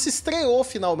 parece que o Lucy estreou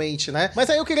finalmente, né? Mas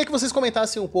aí eu queria que vocês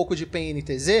comentassem um pouco de PEN e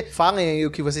NTZ, falem aí o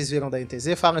que vocês viram da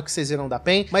NTZ, falem o que vocês viram da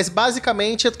PEN, mas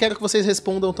basicamente eu quero que vocês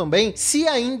respondam também se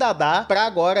ainda dá pra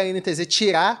agora a NTZ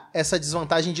tirar essa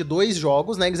desvantagem de 2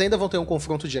 jogos, né? Eles ainda vão ter um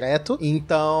confronto direto,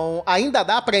 então ainda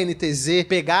dá pra NTZ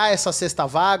pegar essa 6ª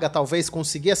vaga, talvez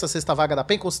conseguir essa 6ª vaga da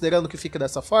PEN, considerando que fica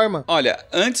dessa forma? Olha,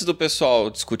 antes do pessoal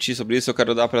discutir sobre isso, eu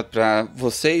quero dar pra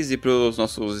vocês e pros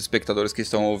nossos espectadores que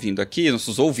estão ouvindo aqui,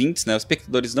 nossos ouvintes, né? Os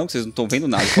espectadores não, que vocês não estão vendo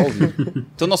nada, só ouvindo.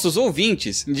 Então, nossos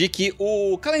ouvintes, de que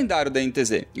o calendário da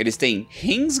NTZ, eles têm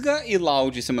Rensga e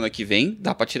Loud semana que vem,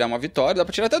 dá pra tirar uma vitória, dá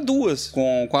pra tirar até 2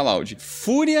 com a Loud.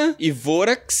 Fúria e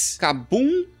Vorax,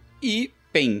 Kabum e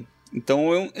PEN.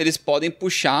 Então eles podem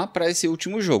puxar pra esse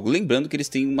último jogo. Lembrando que eles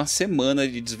têm uma semana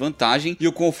de desvantagem e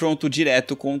o confronto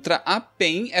direto contra a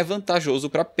PEN é vantajoso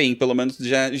pra PEN. Pelo menos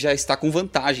já está com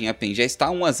vantagem a PEN, já está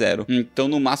 1-0. Então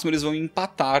no máximo eles vão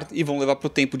empatar e vão levar pro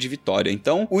tempo de vitória.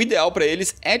 Então o ideal pra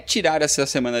eles é tirar essa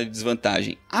semana de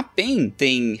desvantagem. A PEN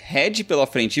tem Red pela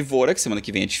frente e Vorax, semana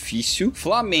que vem é difícil.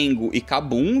 Flamengo e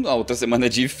Kabum, a outra semana é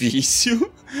difícil.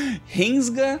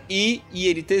 Rensga e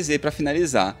INTZ pra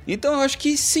finalizar. Então eu acho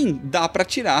que sim, dá pra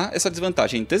tirar essa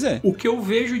desvantagem NTZ. O que eu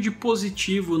vejo de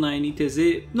positivo na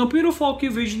NTZ... Não, primeiro eu falo o que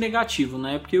eu vejo de negativo,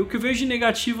 né? Porque o que eu vejo de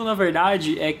negativo, na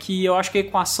verdade, é que eu acho que a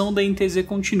equação da NTZ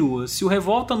continua. Se o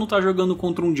Revolta não tá jogando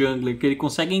contra um jungler, que ele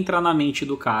consegue entrar na mente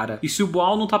do cara, e se o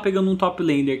Boal não tá pegando um top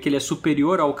laner, que ele é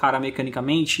superior ao cara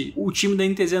mecanicamente, o time da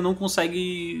NTZ não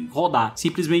consegue rodar.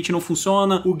 Simplesmente não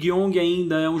funciona. O Gyong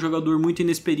ainda é um jogador muito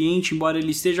inexperiente, embora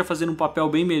ele esteja fazendo um papel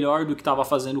bem melhor do que tava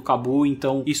fazendo o Cabu,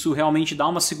 então isso realmente dá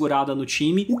uma segurada no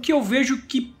time. O que eu vejo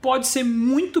que pode ser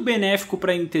muito benéfico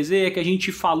pra NTZ é que a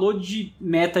gente falou de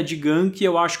meta de gank, e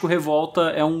eu acho que o Revolta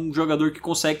é um jogador que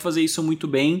consegue fazer isso muito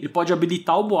bem. Ele pode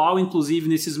habilitar o Boal, inclusive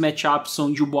nesses matchups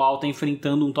onde o Boal tá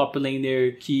enfrentando um top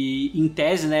laner que, em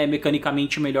tese, né, é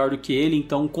mecanicamente melhor do que ele,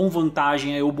 então com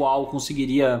vantagem aí o Boal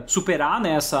conseguiria superar,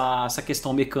 né, essa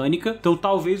questão mecânica. Então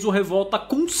talvez o Revolta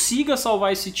consiga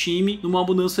salvar esse time numa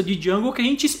mudança de jungle que a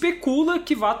gente especula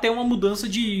que vai ter uma mudança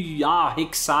de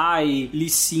Rek'Sai, Lee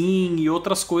Sin e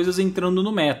outras coisas entrando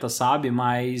no meta, sabe?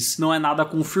 Mas não é nada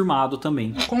confirmado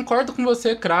também. Concordo com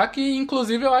você, craque.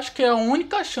 Inclusive, eu acho que é a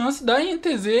única chance da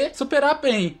NTZ superar a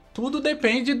PEN. Tudo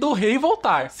depende do Rei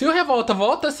voltar. Se o Revolta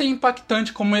volta a ser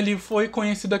impactante como ele foi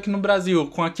conhecido aqui no Brasil,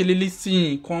 com aquele Lee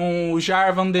Sin, com o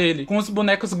Jarvan dele, com os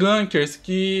bonecos gankers,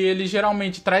 que ele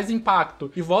geralmente traz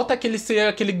impacto, e volta a ser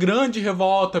aquele grande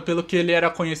Revolta pelo que ele era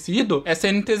conhecido,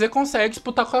 essa NTZ consegue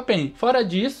disputar com a PEN. Fora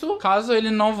disso, caso ele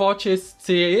não volte a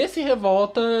ser esse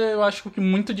Revolta, eu acho que é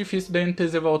muito difícil da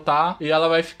NTZ voltar, e ela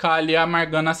vai ficar ali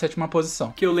amargando a 7ª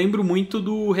posição. Que eu lembro muito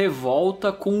do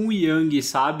Revolta com o Yang,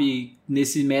 sabe?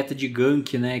 Nesse meta de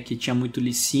gank, né, que tinha muito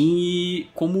Lee Sin, e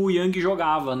como o Yang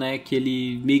jogava, né, que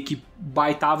ele meio que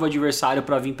baitava o adversário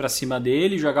pra vir pra cima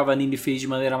dele, jogava Nini Phase de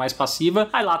maneira mais passiva,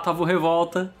 aí lá tava o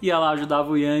Revolta, ia lá, ajudava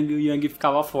o Yang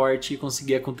ficava forte e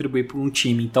conseguia contribuir pra um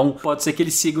time. Então pode ser que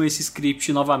eles sigam esse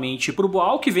script novamente pro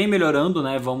Boal, que vem melhorando,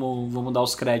 né, vamos dar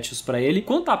os créditos pra ele.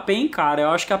 Quanto a PEN, cara, eu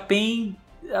acho que a PEN,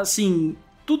 assim...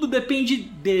 Tudo depende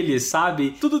dele,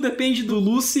 sabe? Tudo depende do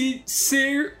Lucy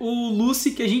ser o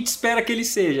Lucy que a gente espera que ele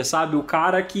seja, sabe? O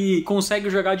cara que consegue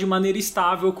jogar de maneira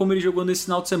estável como ele jogou nesse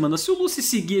final de semana. Se o Lucy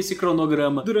seguir esse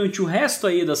cronograma durante o resto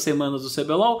aí das semanas do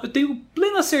CBLOL, eu tenho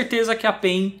plena certeza que a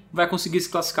PEN vai conseguir se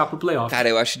classificar pro playoff. Cara,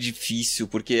 eu acho difícil,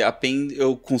 porque a PEN,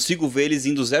 eu consigo ver eles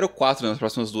indo 0-4 nas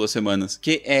próximas 2 semanas.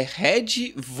 Que é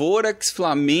Red, Vorax,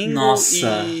 Flamengo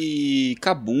e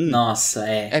Kabum. Nossa,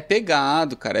 é. É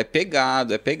pegado, cara, é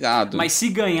pegado. Mas se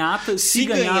ganhar, se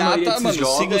ganhar também...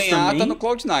 tá no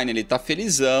Cloud9, ele tá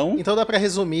felizão. Então dá pra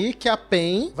resumir que a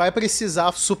PEN vai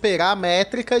precisar superar a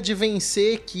métrica de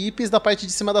vencer equipes da parte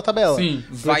de cima da tabela. Sim.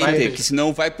 Vai ter, que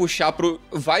senão vai puxar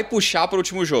pro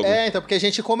último jogo. Então, porque a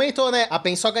gente comentou, né? A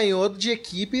PEN só ganhou de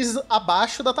equipes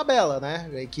abaixo da tabela, né?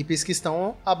 Equipes que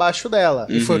estão abaixo dela.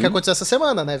 E foi o que aconteceu essa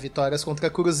semana, né? Vitórias contra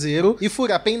Cruzeiro e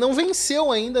Fúria. A PEN não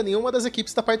venceu ainda nenhuma das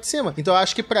equipes da parte de cima. Então eu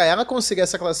acho que pra ela conseguir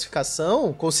essa classificação,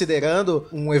 considerando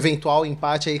um eventual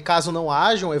empate aí, caso não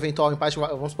haja um eventual empate,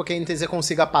 vamos supor que a NTZ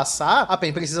consiga passar, a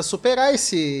PEN precisa superar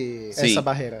essa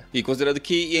barreira. E considerando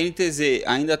que a NTZ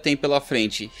ainda tem pela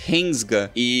frente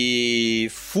Rensga e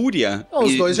Fúria...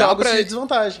 Os dois jogos de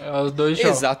desvantagem. Os dois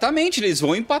jogos. Exatamente, eles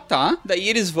vão empatar, daí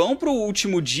eles vão pro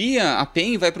último dia, a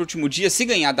PEN vai pro último dia, se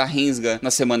ganhar da Rensga na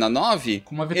semana 9,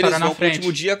 com uma vitória eles na vão frente. pro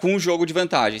último dia com um jogo de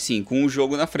vantagem, sim, com um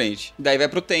jogo na frente. Daí vai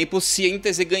pro tempo, se a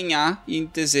NTZ ganhar e a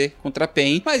NTZ contra a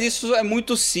PEN, mas isso é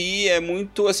muito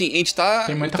muito, assim, a gente tá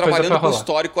trabalhando com o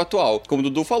histórico atual. Como o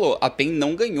Dudu falou, a PEN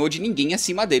não ganhou de ninguém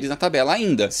acima deles na tabela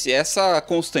ainda. Se essa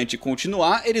constante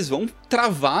continuar, eles vão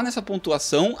travar nessa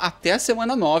pontuação até a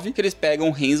semana 9, que eles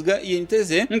pegam Rensga e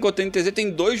NTZ, enquanto a NTZ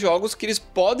tem 2 jogos que eles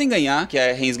podem ganhar, que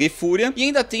é Rensga e Fúria, e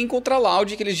ainda tem contra a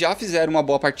Loud, que eles já fizeram uma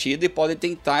boa partida e podem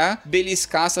tentar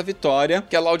beliscar essa vitória,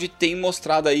 que a Loud tem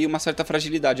mostrado aí uma certa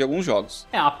fragilidade em alguns jogos.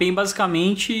 A PEN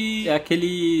basicamente é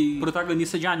aquele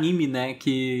protagonista de anime, né,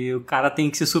 que o cara tem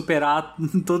que se superar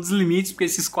em todos os limites, porque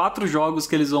esses 4 jogos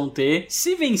que eles vão ter,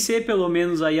 se vencer pelo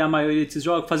menos aí a maioria desses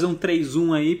jogos, fazer um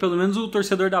 3-1 aí, pelo menos o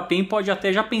torcedor da PEN pode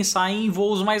até já pensar em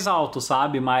voos mais altos,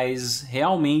 sabe, mas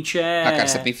realmente cara,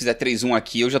 se a PEN fizer 3-1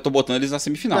 aqui, eu já tô botando eles na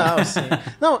semifinal. Não, sim.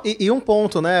 Não, e um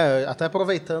ponto, né, até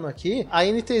aproveitando aqui, a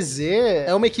NTZ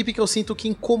é uma equipe que eu sinto que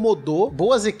incomodou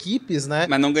boas equipes, né,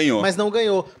 mas não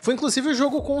ganhou. Foi inclusive o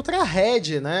jogo contra a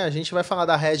Red, né, a gente vai falar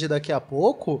da Red daqui daqui a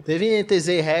pouco, teve NTZ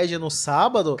e Red no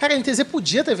sábado. Cara, a NTZ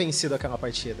podia ter vencido aquela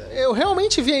partida. Eu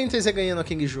realmente vi a NTZ ganhando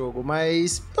aquele jogo,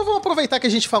 mas... Então vamos aproveitar que a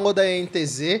gente falou da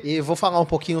NTZ e vou falar um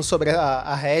pouquinho sobre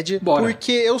a Red. Bora.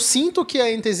 Porque eu sinto que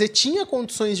a NTZ tinha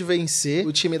condições de vencer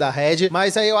o time da Red,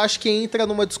 mas aí eu acho que entra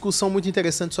numa discussão muito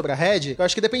interessante sobre a Red. Eu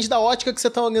acho que depende da ótica que você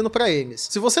tá olhando pra eles.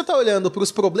 Se você tá olhando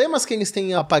pros problemas que eles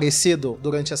têm aparecido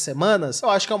durante as semanas, eu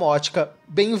acho que é uma ótica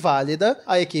bem válida.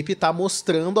 A equipe tá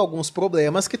mostrando alguns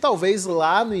problemas que talvez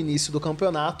lá no início do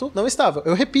campeonato não estavam.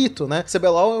 Eu repito, né?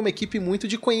 CBLOL é uma equipe muito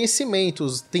de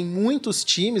conhecimentos. Tem muitos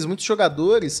times, muitos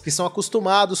jogadores que são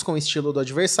acostumados com o estilo do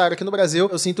adversário. Aqui no Brasil,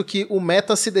 eu sinto que o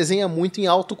meta se desenha muito em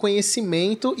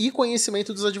autoconhecimento e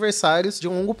conhecimento dos adversários de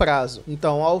um longo prazo.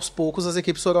 Então, aos poucos, as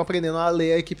equipes foram aprendendo a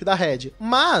ler a equipe da Red.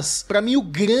 Mas, pra mim, o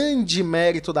grande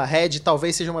mérito da Red,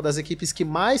 talvez seja uma das equipes que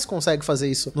mais consegue fazer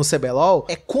isso no CBLOL,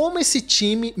 é como esse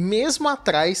time, mesmo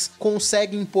atrás,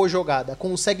 consegue impor jogada,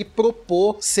 consegue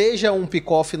propor, seja um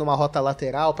pick-off numa rota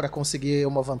lateral pra conseguir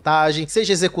uma vantagem,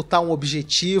 seja executar um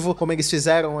objetivo, como eles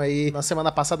fizeram aí na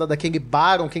semana passada daquele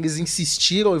Baron, que eles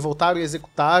insistiram e voltaram e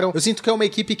executaram. Eu sinto que é uma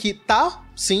equipe que tá,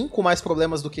 sim, com mais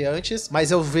problemas do que antes,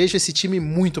 mas eu vejo esse time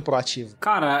muito proativo.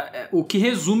 Cara, o que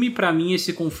resume pra mim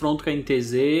esse confronto com a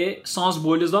NTZ são as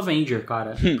bolhas do Avenger,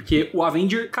 cara. Porque o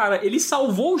Avenger, cara, ele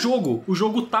salvou o jogo. O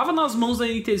jogo tava nas mãos da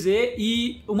NTZ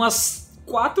e umas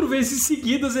 4 vezes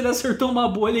seguidas ele acertou uma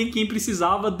bolha em quem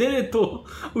precisava, deletou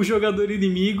o jogador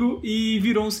inimigo e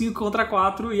virou um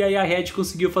 5-4, e aí a Red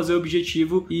conseguiu fazer o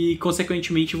objetivo e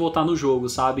consequentemente voltar no jogo,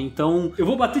 sabe? Então eu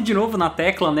vou bater de novo na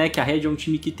tecla, né, que a Red é um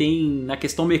time que tem, na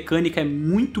questão mecânica, é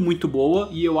muito, muito boa,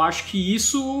 e eu acho que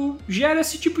isso gera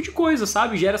esse tipo de coisa,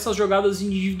 sabe? Gera essas jogadas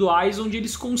individuais onde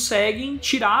eles conseguem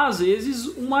tirar, às vezes,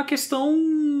 uma questão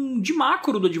de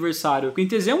macro do adversário. O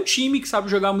NTZ é um time que sabe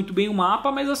jogar muito bem o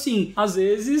mapa, mas assim, às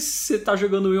vezes você tá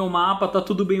jogando bem o mapa, tá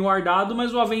tudo bem guardado,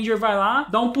 mas o Avenger vai lá,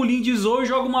 dá um pulinho de Zoe,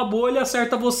 joga uma bolha,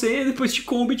 acerta você, depois te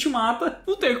comba e te mata.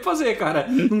 Não tem o que fazer, cara.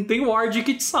 Não tem ward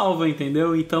que te salva,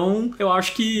 entendeu? Então, eu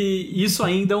acho que isso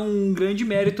ainda é um grande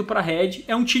mérito pra Red.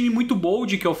 É um time muito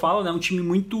bold, que eu falo, né? Um time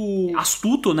muito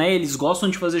astuto, né? Eles gostam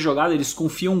de fazer jogada, eles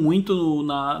confiam muito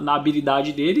na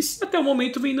habilidade deles. Até o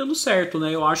momento vem dando certo,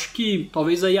 né? Eu acho que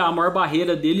talvez aí a maior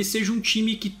barreira deles seja um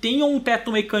time que tenha um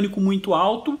teto mecânico muito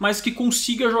alto, mas que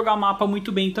consiga jogar mapa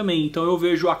muito bem também. Então eu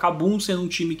vejo a Kabum sendo um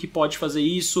time que pode fazer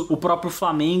isso, o próprio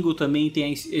Flamengo também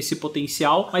tem esse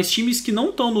potencial, mas times que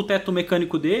não estão no teto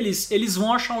mecânico deles, eles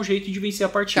vão achar um jeito de vencer a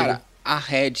partida. Cara, a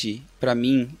Red, pra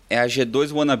mim, é a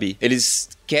G2 wannabe. Eles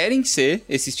querem ser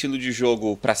esse estilo de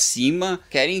jogo pra cima,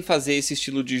 querem fazer esse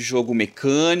estilo de jogo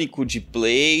mecânico, de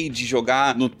play, de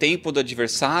jogar no tempo do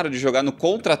adversário, de jogar no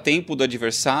contratempo do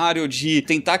adversário, de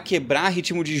tentar quebrar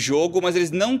ritmo de jogo, mas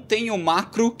eles não têm o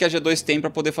macro que a G2 tem pra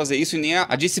poder fazer isso e nem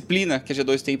a disciplina que a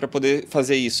G2 tem pra poder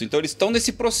fazer isso. Então eles estão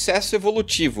nesse processo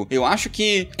evolutivo. Eu acho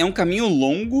que é um caminho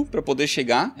longo pra poder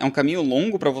chegar, é um caminho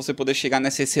longo pra você poder chegar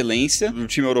nessa excelência do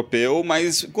time europeu,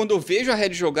 mas quando eu vejo a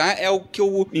Red jogar é o que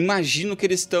eu imagino que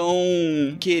eles estão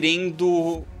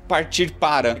querendo partir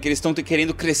para, que eles estão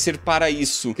querendo crescer para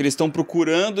isso, que eles estão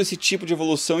procurando esse tipo de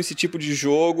evolução, esse tipo de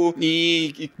jogo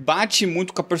e bate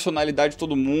muito com a personalidade de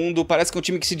todo mundo, parece que é um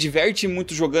time que se diverte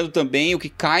muito jogando também, o que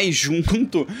cai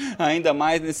junto ainda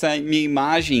mais nessa minha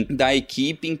imagem da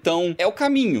equipe, então é o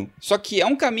caminho, só que é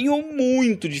um caminho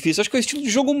muito difícil, acho que é o estilo de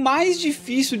jogo mais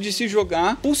difícil de se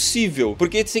jogar possível,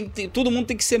 porque todo mundo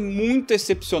tem que ser muito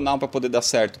excepcional para poder dar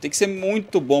certo, tem que ser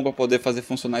muito bom para poder fazer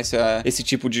funcionar esse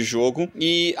tipo de jogo,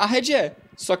 e a Red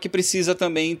só que precisa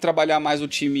também trabalhar mais o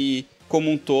time como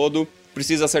um todo,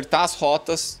 precisa acertar as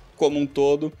rotas como um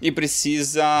todo e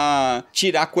precisa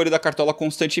tirar coelho da cartola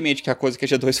constantemente, que é a coisa que a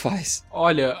G2 faz.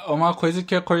 Olha, uma coisa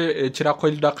que é tirar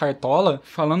coelho da cartola,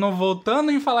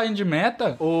 voltando em falar de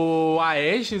meta, o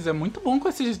Aegis é muito bom com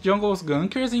esses Jungles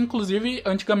Gankers, inclusive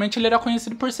antigamente ele era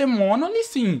conhecido por ser mono e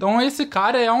sim. Então esse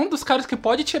cara é um dos caras que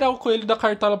pode tirar o coelho da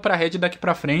cartola pra Red daqui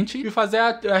pra frente e fazer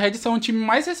a Red ser um time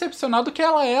mais excepcional do que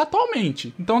ela é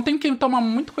atualmente. Então tem que tomar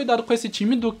muito cuidado com esse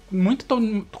time, muito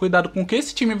cuidado com o que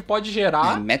esse time pode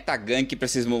gerar. Meta gank pra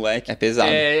esses moleques é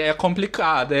pesado. É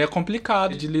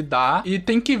complicado de lidar. E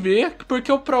tem que ver,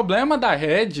 porque o problema da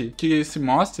Red, que se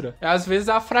mostra, é às vezes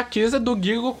a fraqueza do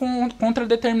Gigo contra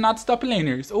determinados top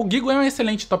laners. O Gigo é um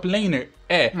excelente top laner?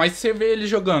 Mas você vê ele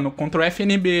jogando contra o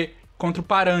FNB, contra o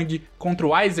Parang, contra o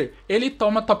Weiser, ele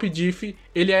toma top diff,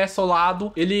 ele é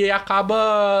solado, ele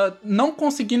acaba não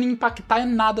conseguindo impactar em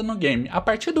nada no game. A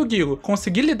partir do Gigo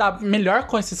conseguir lidar melhor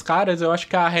com esses caras, eu acho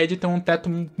que a Red tem um teto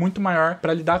muito maior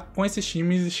pra lidar com esses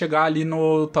times e chegar ali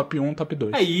no top 1, top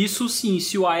 2. Isso sim,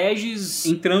 se o Aegis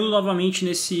entrando novamente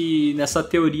nessa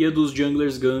teoria dos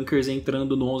junglers gankers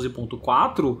entrando no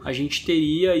 11.4, a gente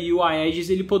teria aí o Aegis,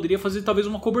 ele poderia fazer talvez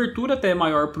uma cobertura até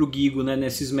maior pro Gigo, né,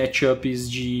 nesses matchups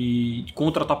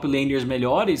contra top laners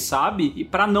melhores, sabe? E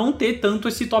pra não ter tanto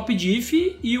esse top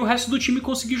diff e o resto do time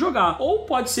conseguir jogar. Ou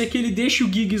pode ser que ele deixe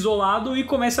o Giga isolado e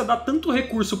comece a dar tanto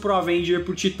recurso pro Avenger,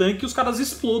 pro Titã, que os caras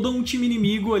explodam um time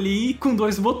inimigo ali com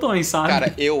 2 botões, sabe?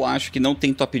 Cara, eu acho que não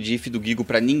tem top diff do Gigo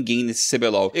pra ninguém nesse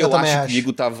CBLOL. Eu acho que o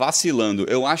Gigo tá vacilando.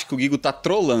 Eu acho que o Gigo tá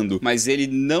trollando. Mas ele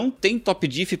não tem top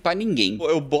diff pra ninguém.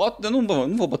 Eu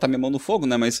não vou botar minha mão no fogo,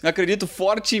 né? Mas eu acredito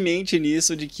fortemente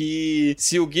nisso, de que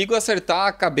se o Gigo acertar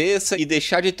a cabeça e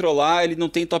deixar de trollar, ele não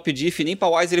tem top diff nem pra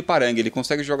Wiser e Parang. Ele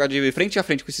consegue jogar de frente a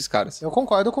frente com esses caras. Eu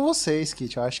concordo com vocês,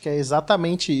 Kit. Eu acho que é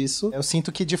exatamente isso. Eu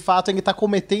sinto que, de fato, ele tá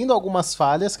cometendo algumas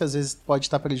falhas, que às vezes pode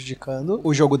estar prejudicando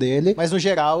o jogo dele. Mas, no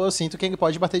geral, eu sinto que ele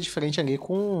pode bater de frente ali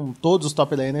com todos os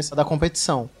top laners da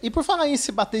competição. E por falar em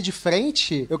se bater de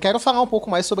frente, eu quero falar um pouco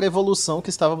mais sobre a evolução que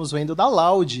estávamos vendo da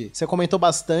Loud. Você comentou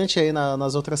bastante aí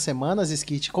nas outras semanas,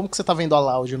 Skit. Como que você tá vendo a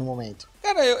Loud no momento?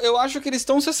 Cara, eu acho que eles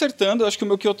estão se acertando. Eu acho que o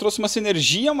Milkyo trouxe uma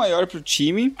sinergia maior pro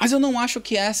time. Mas eu não acho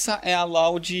que essa é a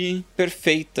Loud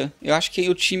perfeita. Eu acho que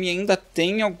o time ainda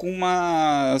tem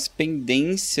algumas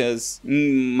pendências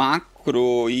em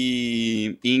macro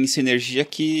e em sinergia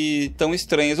que estão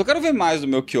estranhas. Eu quero ver mais do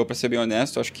Milkyo, pra ser bem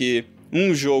honesto. Eu acho que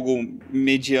um jogo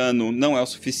mediano não é o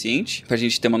suficiente pra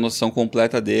gente ter uma noção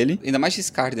completa dele. Ainda mais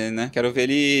Discarded, né? Quero ver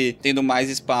ele tendo mais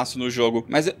espaço no jogo.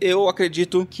 Mas eu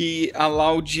acredito que a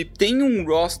Loud tem um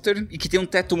roster e que tem um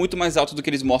teto muito mais alto do que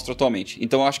eles mostram atualmente.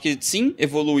 Então eu acho que sim,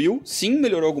 evoluiu, sim,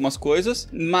 melhorou algumas coisas,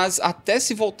 mas até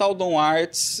se voltar o Dom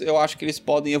Arts, eu acho que eles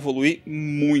podem evoluir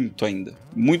muito ainda.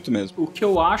 Muito mesmo. O que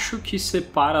eu acho que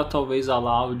separa talvez a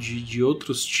Loud de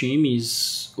outros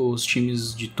times, os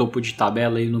times de topo de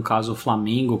tabela, aí no caso o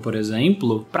Flamengo, por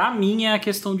exemplo, pra mim é a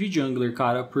questão de jungler,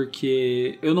 cara,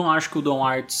 porque eu não acho que o Dom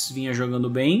Arts vinha jogando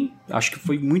bem, acho que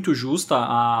foi muito justa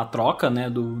a troca, né,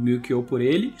 do Milkyo por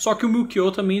ele, só que o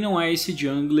Milkyo também não é esse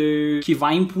jungler que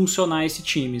vai impulsionar esse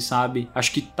time, sabe?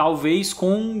 Acho que talvez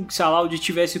se a Loud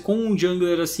tivesse com um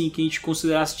jungler assim que a gente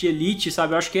considerasse de elite,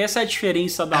 sabe? Eu acho que essa é a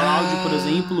diferença da Loud, por exemplo.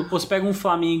 Você pega um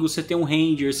Flamengo, você tem um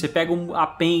Ranger, você pega a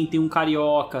PEN, tem um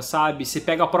Carioca, sabe? Você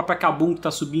pega a própria Kabum que tá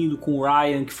subindo com o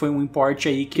Ryan, que foi um import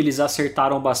aí que eles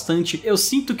acertaram bastante. Eu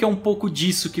sinto que é um pouco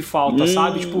disso que falta,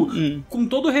 sabe? Tipo, com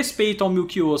todo respeito ao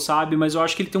Milkyo, sabe? Mas eu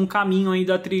acho que ele tem um caminho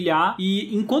ainda a trilhar,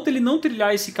 e enquanto ele não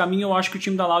trilhar esse caminho, eu acho que o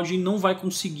time da Loud não vai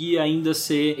conseguir ainda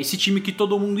ser esse time que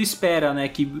todo mundo espera, né?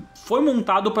 Que foi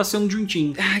montado pra ser um Dream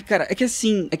Team. Ai, cara, é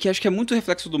que acho que é muito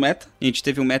reflexo do meta. A gente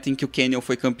teve um meta em que o Canyon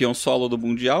foi campeão solo do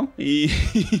Mundial e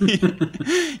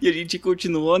e a gente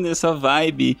continuou nessa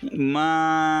vibe,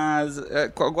 mas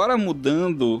agora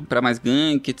mudando pra mais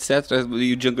gank, etc,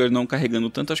 e o jungler não carregando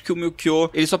tanto, acho que o Milkyo,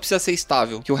 ele só precisa ser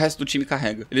estável, que o resto do time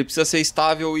carrega. Ele precisa ser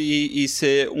estável e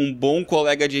ser um bom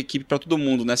colega de equipe pra todo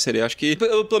mundo, né, Sereia? Acho que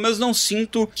eu pelo menos não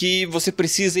sinto que você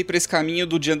precisa ir pra esse caminho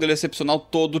do jungler excepcional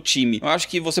todo o time. Eu acho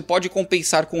que você pode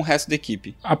compensar com o resto da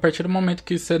equipe. A partir do momento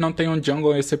que você não tem um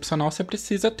jungle excepcional, você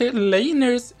precisa ter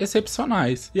laners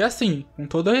excepcionais. E assim, com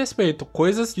todo respeito,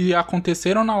 coisas que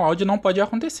aconteceram na Loud não pode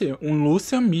acontecer. Um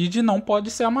Lucian mid não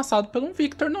pode ser amassado por um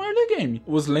Victor no early game.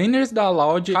 Os laners da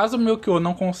Loud, caso o Milkyo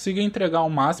não consiga entregar o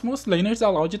máximo, os laners da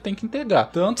Loud tem que entregar.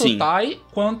 Tanto Sim. o Tai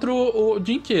quanto o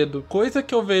Jinkedo. Coisa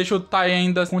que eu vejo o Tai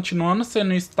ainda continuando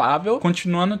sendo estável,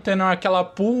 continuando tendo aquela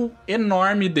pool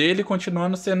enorme dele,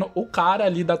 continuando sendo o cara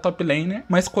ali da top laner.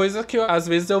 Mas coisa que às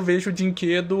vezes eu vejo o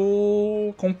Jinkedo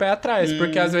com o pé atrás,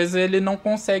 porque às vezes ele não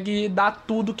consegue dar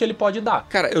tudo que ele pode dar.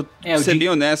 Cara, ser bem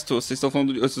honesto, vocês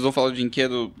vão falar do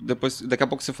Jinkedo, daqui a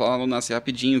pouco você fala no Nasce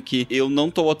rapidinho, que eu não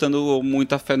tô botando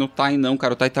muita fé no Tai, não,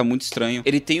 cara. O Tai tá muito estranho.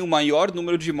 Ele tem o maior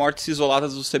número de mortes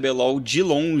isoladas do CBLOL de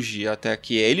longe até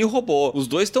aqui. Ele e o robô. Os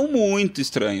dois estão muito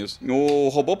estranhos. O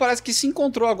robô parece que se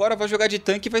encontrou agora, vai jogar de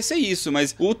tanque e vai ser isso.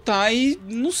 Mas o Tai,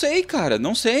 não sei, cara.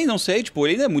 Não sei. Tipo,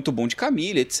 ele é muito bom de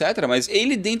Camille, etc. Mas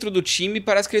ele dentro do time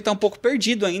parece que ele tá um pouco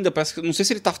perdido ainda. Não sei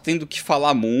se ele tá tendo que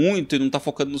falar muito e não tá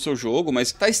focando no seu jogo,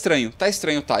 mas tá estranho,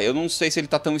 tá. Eu não sei se ele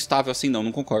tá tão estável assim,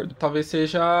 não concordo. Talvez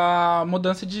seja a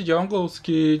mudança de jungles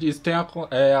que que isso tenha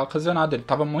ocasionado. Ele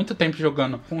tava muito tempo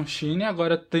jogando com o Shin,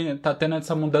 agora tá tendo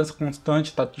essa mudança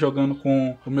constante, tá jogando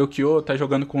com o Melchior, tá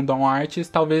jogando com o Dom Artes.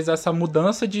 Talvez essa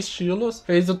mudança de estilos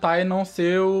fez o Tai não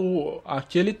ser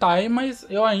aquele Tai, mas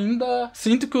eu ainda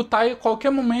sinto que o Tai,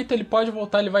 qualquer momento, ele pode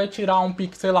voltar, ele vai tirar um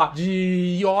pique, sei lá,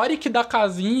 de Yorick da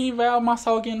casinha e vai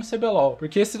amassar alguém no CBLOL.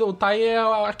 Porque o Tai é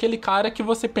aquele cara que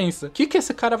você pensa, o que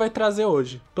esse cara vai trazer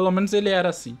hoje? Pelo menos ele era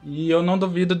assim. E eu não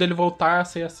duvido dele voltar a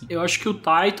ser assim. Eu acho que o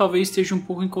Tai talvez esteja um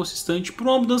pouco inconsistente por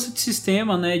uma mudança de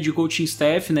sistema, né, de coaching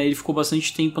staff, né, ele ficou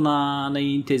bastante tempo na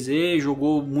INTZ,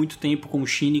 jogou muito tempo com o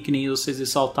Shin, que nem vocês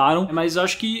ressaltaram, mas eu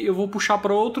acho que eu vou puxar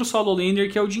para outro solo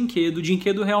laner, que é o Jinkedo. O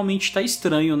Jinkedo realmente tá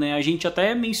estranho, né, a gente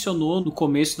até mencionou no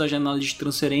começo da janela de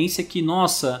transferência que,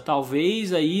 nossa,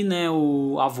 talvez aí, né,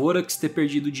 a Vorax ter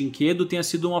perdido o Jinkedo tenha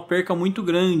sido uma perca muito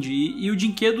grande, e o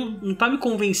Jinkedo não tá me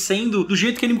convencendo do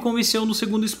jeito que ele me convenceu no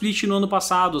segundo split no ano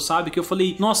passado, sabe, que eu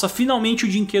falei, nossa, finalmente o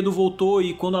Jinkedo voltou,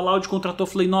 e quando a Loud contratou,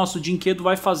 eu falei, nossa, o Jinkedo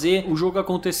vai fazer o jogo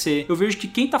acontecer. Eu vejo que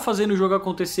quem tá fazendo o jogo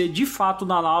acontecer de fato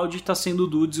na Loud tá sendo o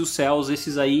Dudes e o Cells,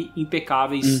 esses aí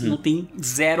impecáveis, não tem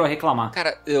zero a reclamar.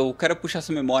 Cara, eu quero puxar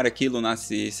essa memória aqui,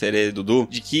 Lunassi, Sere, Dudu,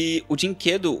 de que o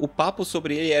Jinkedo, o papo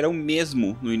sobre ele era o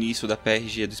mesmo no início da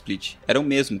PRG do Split. Era o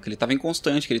mesmo, que ele tava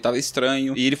inconstante, que ele tava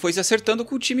estranho, e ele foi se acertando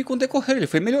com o time com o decorrer, ele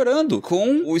foi melhorando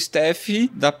com o staff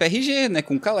da PRG, né,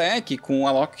 com o Kalec, com o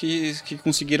Alok, que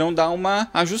conseguiram dar uma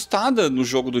ajustada no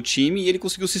jogo do time, e ele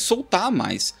conseguiu se soltar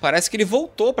mais. Parece que ele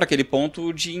voltou pra aquele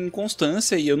ponto de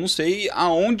inconstância, e eu não sei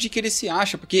aonde que ele se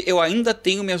acha, porque eu ainda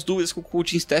tenho minhas dúvidas com o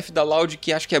coaching staff da Loud,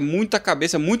 que acho que é muita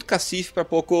cabeça, muito cacife pra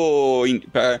pouco...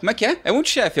 Como é que é? É muito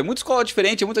chefe, é muita escola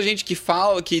diferente, é muita gente que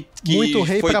fala que muito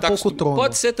rei pra pouco trono.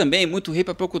 Pode ser também, muito rei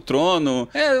pra pouco trono.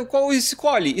 Qual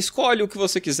escolhe o que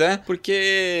você quiser,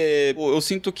 porque eu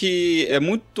sinto que é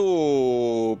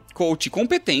muito coach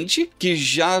competente, que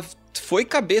já foi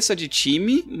cabeça de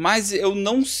time, mas eu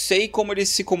não sei como eles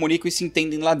se comunicam e se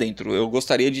entendem lá dentro. Eu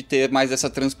gostaria de ter mais essa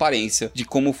transparência de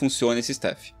como funciona esse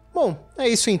staff. Bom, é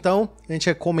isso então. A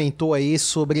gente comentou aí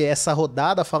sobre essa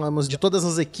rodada, falamos de todas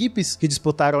as equipes que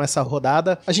disputaram essa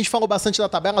rodada. A gente falou bastante da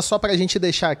tabela, só pra gente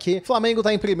deixar aqui. Flamengo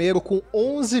tá em primeiro com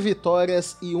 11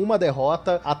 vitórias e 1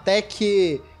 derrota, até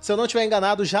que... Se eu não estiver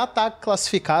enganado, já tá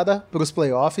classificada para os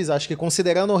playoffs. Acho que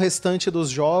considerando o restante dos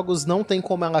jogos, não tem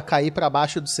como ela cair para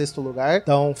baixo do 6º lugar.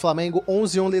 Então, Flamengo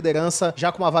 11-1 liderança,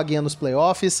 já com uma vaguinha nos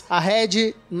playoffs. A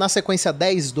Red, na sequência,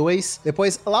 10-2.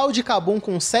 Depois, Loud e Kabum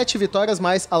com 7 vitórias,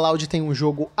 mas a Loud tem um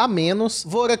jogo a menos.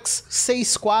 Vorax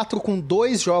 6-4 com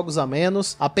 2 jogos a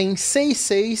menos. A PEN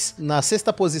 6-6 na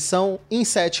 6ª posição. Em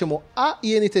 7º, a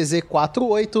INTZ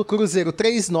 4-8. Cruzeiro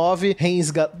 3-9.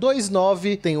 Rensga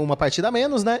 2-9. Tem uma partida a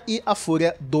menos, né? E a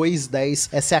Fúria 2-10.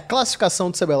 Essa é a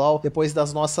classificação do CBLOL depois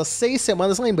das nossas 6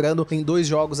 semanas. Lembrando, tem 2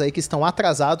 jogos aí que estão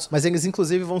atrasados, mas eles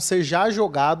inclusive vão ser já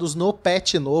jogados no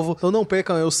patch novo. Então não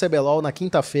percam aí o CBLOL na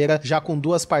quinta-feira, já com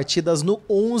 2 partidas no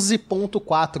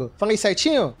 11.4. Falei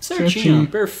certinho? Certinho.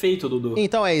 Perfeito, Dudu.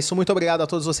 Então é isso. Muito obrigado a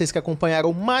todos vocês que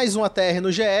acompanharam mais um ATR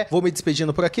no GE. Vou me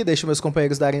despedindo por aqui. Deixo meus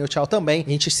companheiros darem o tchau também. A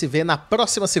gente se vê na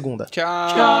próxima segunda. Tchau.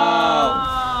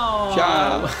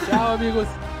 Tchau. Tchau,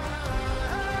 amigos.